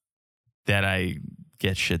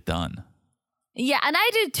get shit done. Yeah, and I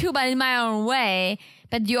do too, but in my own way.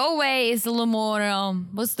 But your way is a little more,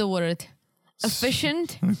 what's the word?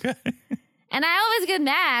 Efficient. Okay. And I always get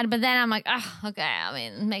mad, but then I'm like, oh, okay. I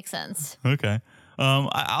mean, it makes sense. Okay.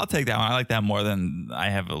 I'll take that one. I like that more than I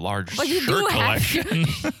have a large shirt collection.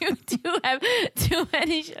 You do have too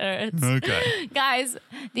many shirts. Okay. Guys,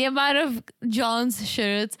 the amount of John's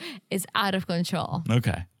shirts is out of control.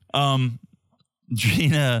 Okay.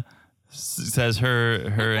 Gina says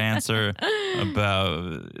her answer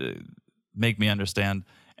about make me understand.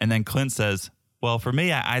 And then Clint says, well, for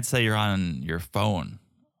me, I'd say you're on your phone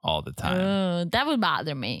all the time. That would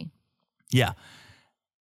bother me. Yeah.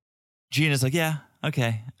 Gina's like, yeah,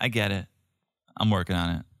 okay, I get it. I'm working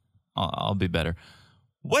on it. I'll be better.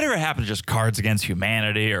 Whatever happened to just Cards Against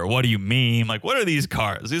Humanity, or what do you meme? Like, what are these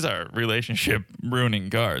cards? These are relationship ruining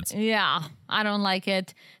cards. Yeah, I don't like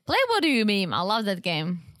it. Play What Do You Meme? I love that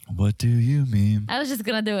game. What do you meme? I was just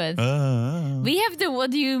going to do it. We have the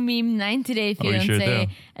What Do You Meme 90-Day Fiancé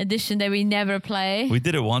edition that we never play. We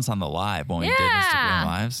did it once on the live when we did Instagram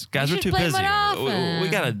Lives. Guys, we're too busy.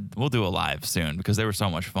 We'll do a live soon because they were so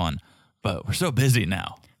much fun. But we're so busy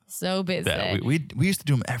now. So busy. Yeah, we used to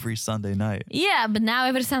do them every Sunday night. Yeah, but now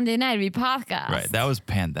every Sunday night we podcast. Right. That was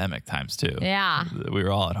pandemic times too. Yeah. We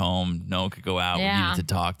were all at home. No one could go out. Yeah. We needed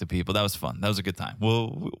to talk to people. That was fun. That was a good time.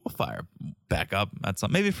 We'll fire back up at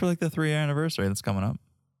some, maybe for like the 3-year anniversary that's coming up.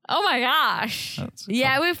 Oh my gosh.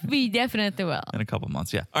 We definitely will. In a couple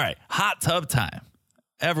months. Yeah. All right. Hot tub time.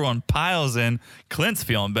 Everyone piles in. Clint's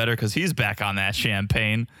feeling better because he's back on that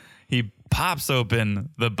champagne. He pops open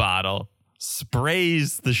the bottle,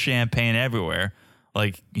 sprays the champagne everywhere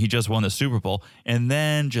like he just won the Super Bowl, and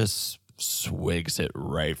then just rips it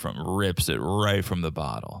right from the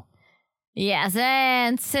bottle. Yes,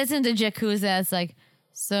 and sits in the jacuzzi. It's like,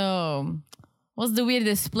 so What's the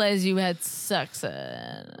weirdest place you had sex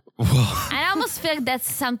in? I almost feel like that's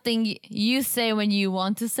something you say when you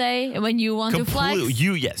want to say, when you want to flex.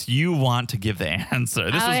 You want to give the answer.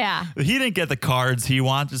 He didn't get the cards he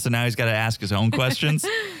wanted, so now he's got to ask his own questions.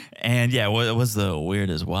 And what was the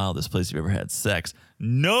weirdest, wildest place you've ever had sex?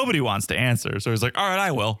 Nobody wants to answer, so he's like, all right,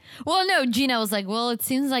 I will. Well, no, Gina was like, well, it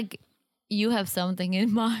seems like you have something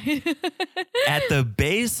in mind. At the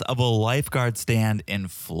base of a lifeguard stand in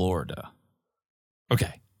Florida.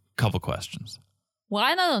 Okay, couple questions.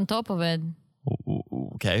 Why not on top of it?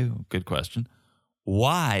 Okay, good question.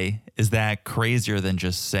 Why is that crazier than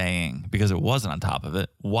just saying, because it wasn't on top of it,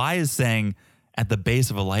 why is saying at the base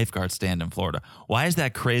of a lifeguard stand in Florida, why is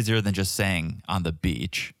that crazier than just saying on the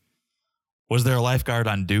beach? Was there a lifeguard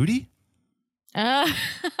on duty?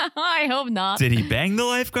 I hope not. Did he bang the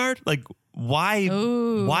lifeguard? Like, why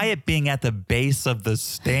it being at the base of the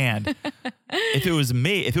stand? If it was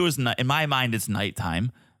me, in my mind, it's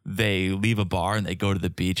nighttime. They leave a bar and they go to the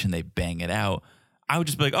beach and they bang it out. I would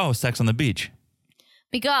just be like, oh, sex on the beach.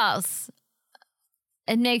 Because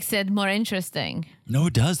it makes it more interesting. No,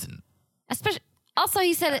 it doesn't. Especially, also,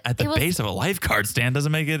 he said at the base of a lifeguard stand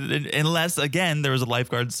doesn't make it, unless, again, there was a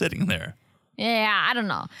lifeguard sitting there. Yeah, I don't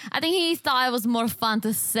know. I think he thought it was more fun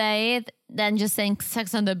to say it than just saying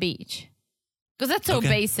sex on the beach. Because that's so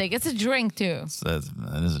basic. It's a drink, too. So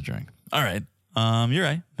that is a drink. All right. You're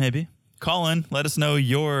right. Maybe. Call in. Let us know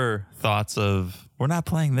your thoughts of, we're not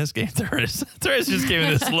playing this game. Therese just gave me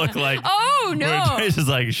this look like, oh, no. Therese is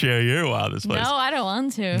like, share your wildest place. No, I don't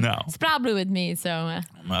want to. No. It's probably with me, so.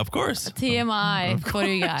 Of course. TMI for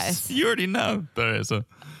you guys. You already know, Therese.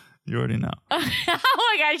 You already know. Oh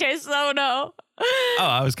my gosh, I so know. Oh,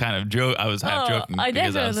 I was kind of joking. I was half joking. I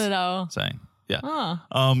definitely know. Saying, yeah.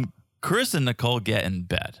 Chris and Nicole get in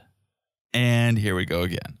bed. And here we go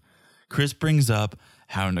again. Chris brings up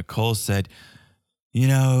how Nicole said, you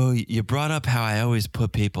know, you brought up how I always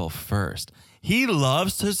put people first. He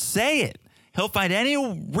loves to say it. He'll find any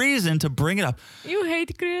reason to bring it up. You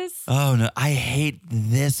hate Chris? Oh, no. I hate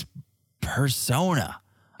this persona.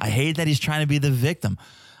 I hate that he's trying to be the victim.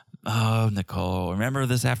 Oh, Nicole, remember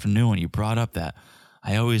this afternoon when you brought up that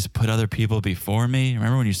I always put other people before me?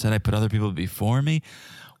 Remember when you said I put other people before me?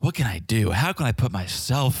 What can I do? How can I put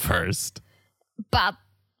myself first? But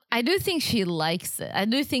I do think she likes it. I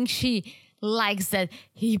do think she likes that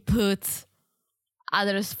he puts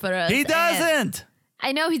others first. He doesn't.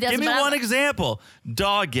 I know he doesn't. Give me one example.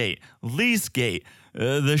 Doggate, Leasegate,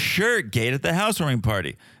 the shirt gate at the housewarming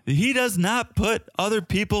party. He does not put other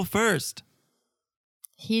people first.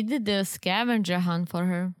 He did the scavenger hunt for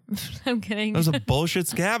her. I'm kidding. That was a bullshit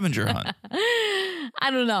scavenger hunt.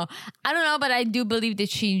 I don't know, but I do believe that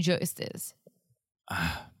she enjoys this.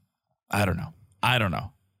 I don't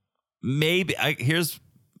know. Maybe. Here's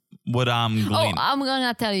what I'm gleaning. I'm going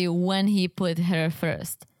to tell you when he put her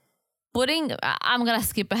first. I'm going to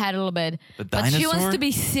skip ahead a little bit. But she wants to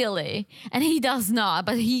be silly, and he does not,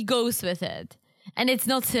 but he goes with it. And it's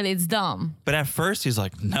not silly, it's dumb. But at first he's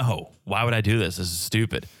like, no, why would I do this? This is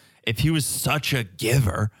stupid. If he was such a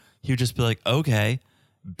giver, he would just be like, okay,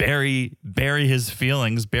 bury his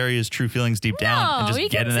feelings, bury his true feelings deep down. And just you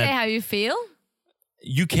get can in say that. how you feel.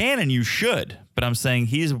 You can and you should. But I'm saying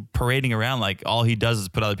he's parading around like all he does is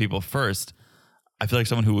put other people first. I feel like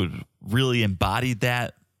someone who would really embody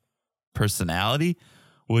that personality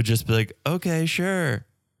would just be like, okay, sure.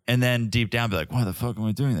 And then deep down be like, why the fuck am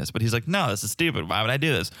I doing this? But he's like, no, this is stupid. Why would I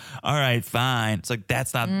do this? All right, fine. It's like,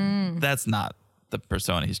 that's not the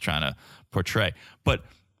persona he's trying to portray. But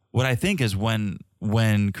what I think is when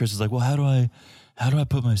Chris is like, well, how do I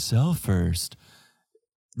put myself first?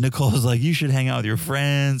 Nicole's like, you should hang out with your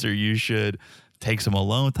friends or you should take some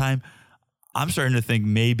alone time. I'm starting to think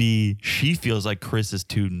maybe she feels like Chris is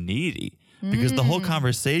too needy because the whole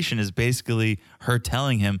conversation is basically her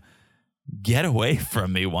telling him, get away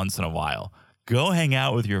from me once in a while. Go hang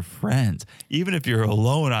out with your friends. Even if you're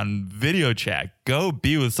alone on video chat, go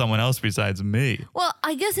be with someone else besides me. Well,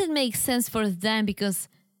 I guess it makes sense for them because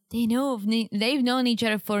they've known each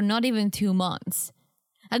other for not even 2 months.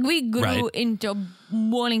 Like we grew into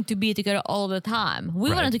wanting to be together all the time.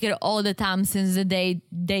 We wanted together all the time since the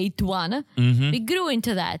date one. We grew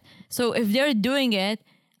into that. So if they're doing it,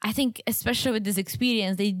 I think especially with this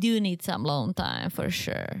experience, they do need some alone time for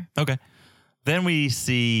sure. Okay. Then we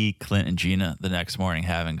see Clint and Gina the next morning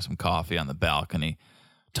having some coffee on the balcony,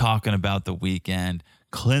 talking about the weekend.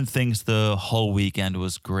 Clint thinks the whole weekend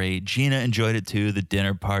was great. Gina enjoyed it too, the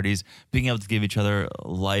dinner parties, being able to give each other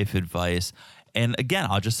life advice. And again,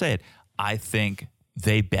 I'll just say it. I think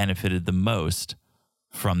they benefited the most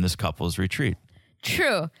from this couple's retreat.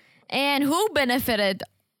 True. And who benefited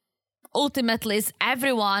ultimately is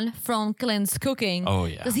everyone from Clint's cooking. Oh,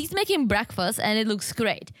 yeah. Because he's making breakfast and it looks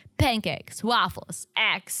great. Pancakes, waffles,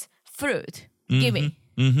 eggs, fruit. Gimme.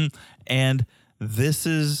 Mm-hmm. And this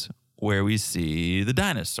is where we see the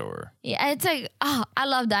dinosaur. Yeah, it's like, I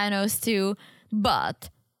love dinos too. But,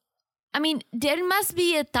 I mean, there must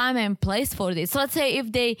be a time and place for this. So let's say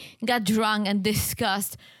if they got drunk and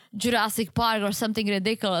discussed Jurassic Park or something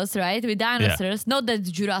ridiculous, right? With dinosaurs. Yeah. Not that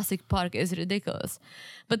Jurassic Park is ridiculous.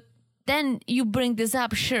 But then you bring this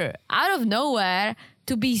up, sure, out of nowhere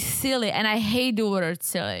to be silly. And I hate the word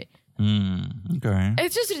silly. Okay.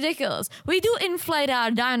 It's just ridiculous. We do inflate our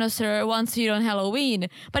dinosaur once a year on Halloween,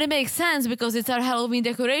 but it makes sense because it's our Halloween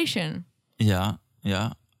decoration. Yeah.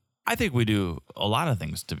 I think we do a lot of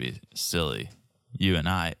things to be silly, you and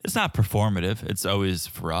I. It's not performative. It's always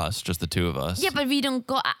for us, just the two of us. Yeah, but we don't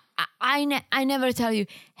go... I never tell you,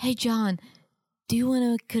 hey, John, do you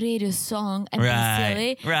want to create a song and be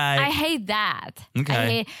silly? Right. I hate that.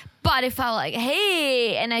 Okay. But if I like,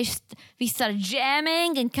 hey, and we start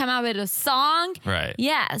jamming and come out with a song. Right.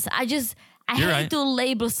 Yes. I hate to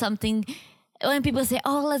label something when people say,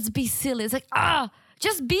 oh, let's be silly. It's like,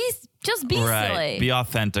 just be silly. Be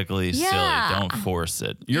authentically silly. Don't force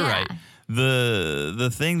it. You're right.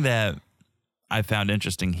 The thing that I found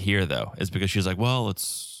interesting here, though, is because she's like, well,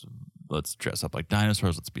 let's dress up like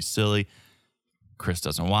dinosaurs. Let's be silly. Chris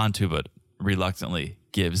doesn't want to, but reluctantly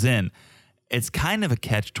gives in. It's kind of a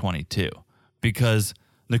catch-22 because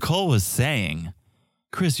Nicole was saying,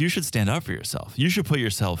 Chris, you should stand up for yourself. You should put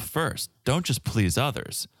yourself first. Don't just please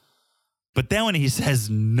others. But then when he says,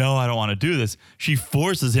 no, I don't want to do this, she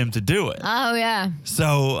forces him to do it. Oh, yeah.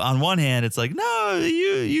 So on one hand, it's like, no,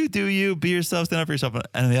 you do you, be yourself, stand up for yourself.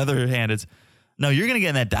 And on the other hand, it's, no, you're going to get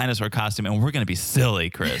in that dinosaur costume and we're going to be silly,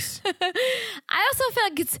 Chris. I also feel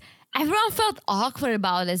like everyone felt awkward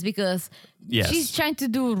about this because she's trying to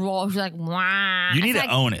do raw. She's like, wah. You need to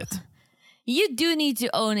own it. You do need to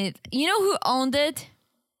own it. You know who owned it?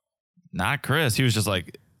 Not Chris. He was just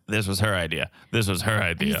like, this was her idea. This was her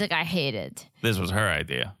idea. He's like, I hate it. This was her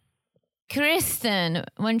idea. Kristen,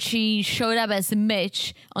 when she showed up as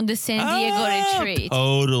Mitch on the San Diego retreat.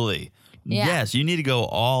 Totally. Yeah. Yes, you need to go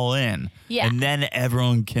all in. Yeah. And then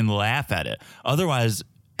everyone can laugh at it. Otherwise,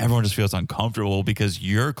 everyone just feels uncomfortable because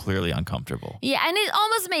you're clearly uncomfortable. Yeah, and it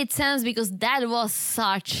almost made sense because that was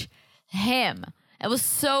such him. It was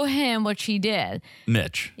so him what she did.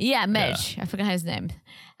 Mitch. Yeah, Mitch. Yeah. I forgot his name.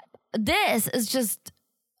 This is just,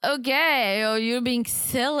 okay, or you're being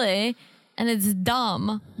silly and it's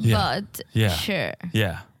dumb, but sure.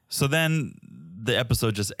 Yeah. So then the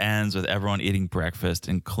episode just ends with everyone eating breakfast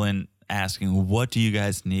and Clint asking, what do you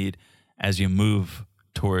guys need as you move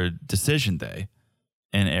toward decision day?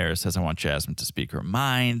 And Eris says, I want Jasmine to speak her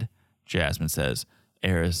mind. Jasmine says,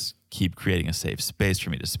 Eris, keep creating a safe space for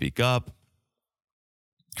me to speak up.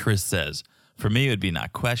 Chris says, for me, it would be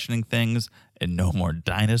not questioning things and no more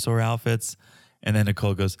dinosaur outfits. And then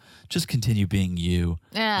Nicole goes, just continue being you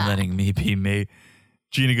and letting me be me.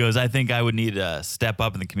 Gina goes, I think I would need to step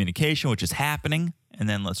up in the communication, which is happening. And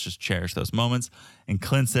then let's just cherish those moments. And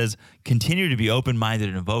Clint says, continue to be open-minded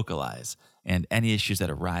and vocalize. And any issues that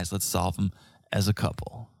arise, let's solve them as a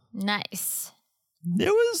couple. Nice. It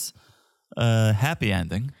was a happy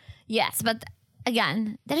ending. Yes, but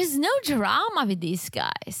again, there is no drama with these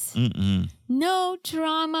guys. No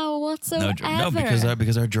drama whatsoever. No,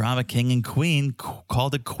 because our drama king and queen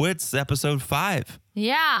called it quits episode 5.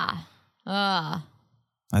 Yeah. I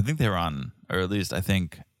think they were on, or at least I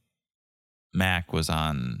think Mac was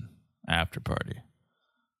on After Party.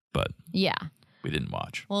 But yeah, we didn't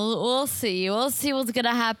watch. Well, we'll see. We'll see what's going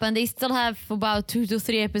to happen. They still have about 2 to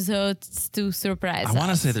 3 episodes to surprise us. I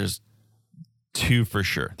want to say there's 2 for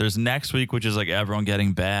sure. There's next week, which is like everyone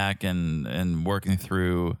getting back and working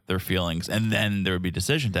through their feelings. And then there would be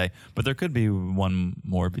decision day. But there could be one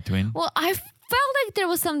more between. Well, I felt like there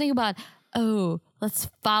was something about, let's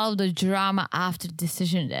follow the drama after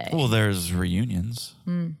decision day. Well, there's reunions.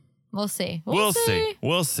 We'll see. We'll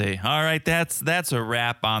see. All right, that's a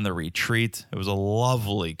wrap on the retreat. It was a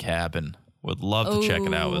lovely cabin. Would love to check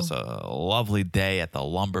it out. It was a lovely day at the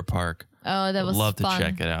lumber park. Oh, that was fun. Love to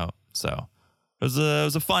check it out. So it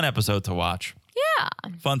was a fun episode to watch. Yeah.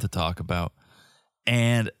 Fun to talk about.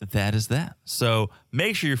 And that is that. So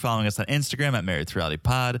make sure you're following us on Instagram at Married to Reality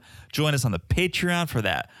Pod. Join us on the Patreon for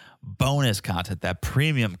that bonus content, that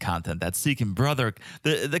premium content, that Seeking Brother.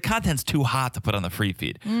 The content's too hot to put on the free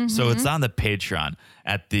feed. So it's on the Patreon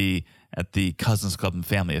at the Cousins Club and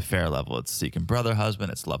Family Affair level. It's Seeking Brother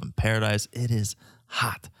Husband. It's Love in Paradise. It is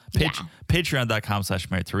hot.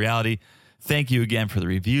 Patreon.com/Married to Reality. Thank you again for the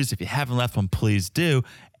reviews. If you haven't left one, please do.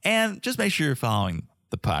 And just make sure you're following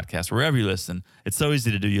the podcast, wherever you listen. It's so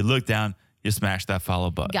easy to do. You look down, you smash that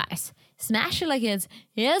follow button. Guys, smash it like it's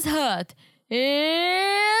hot.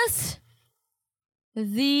 Is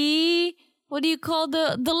the, what do you call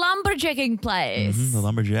the lumberjacking place? Mm-hmm, the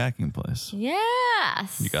lumberjacking place.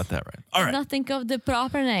 Yes. You got that right. All right. Not think of the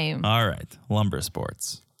proper name. All right. Lumber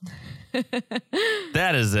sports.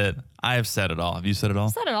 That is it. I have said it all. Have you said it all?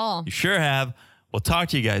 Said it all. You sure have. We'll talk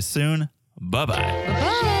to you guys soon. Bye-bye.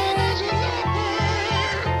 Bye-bye.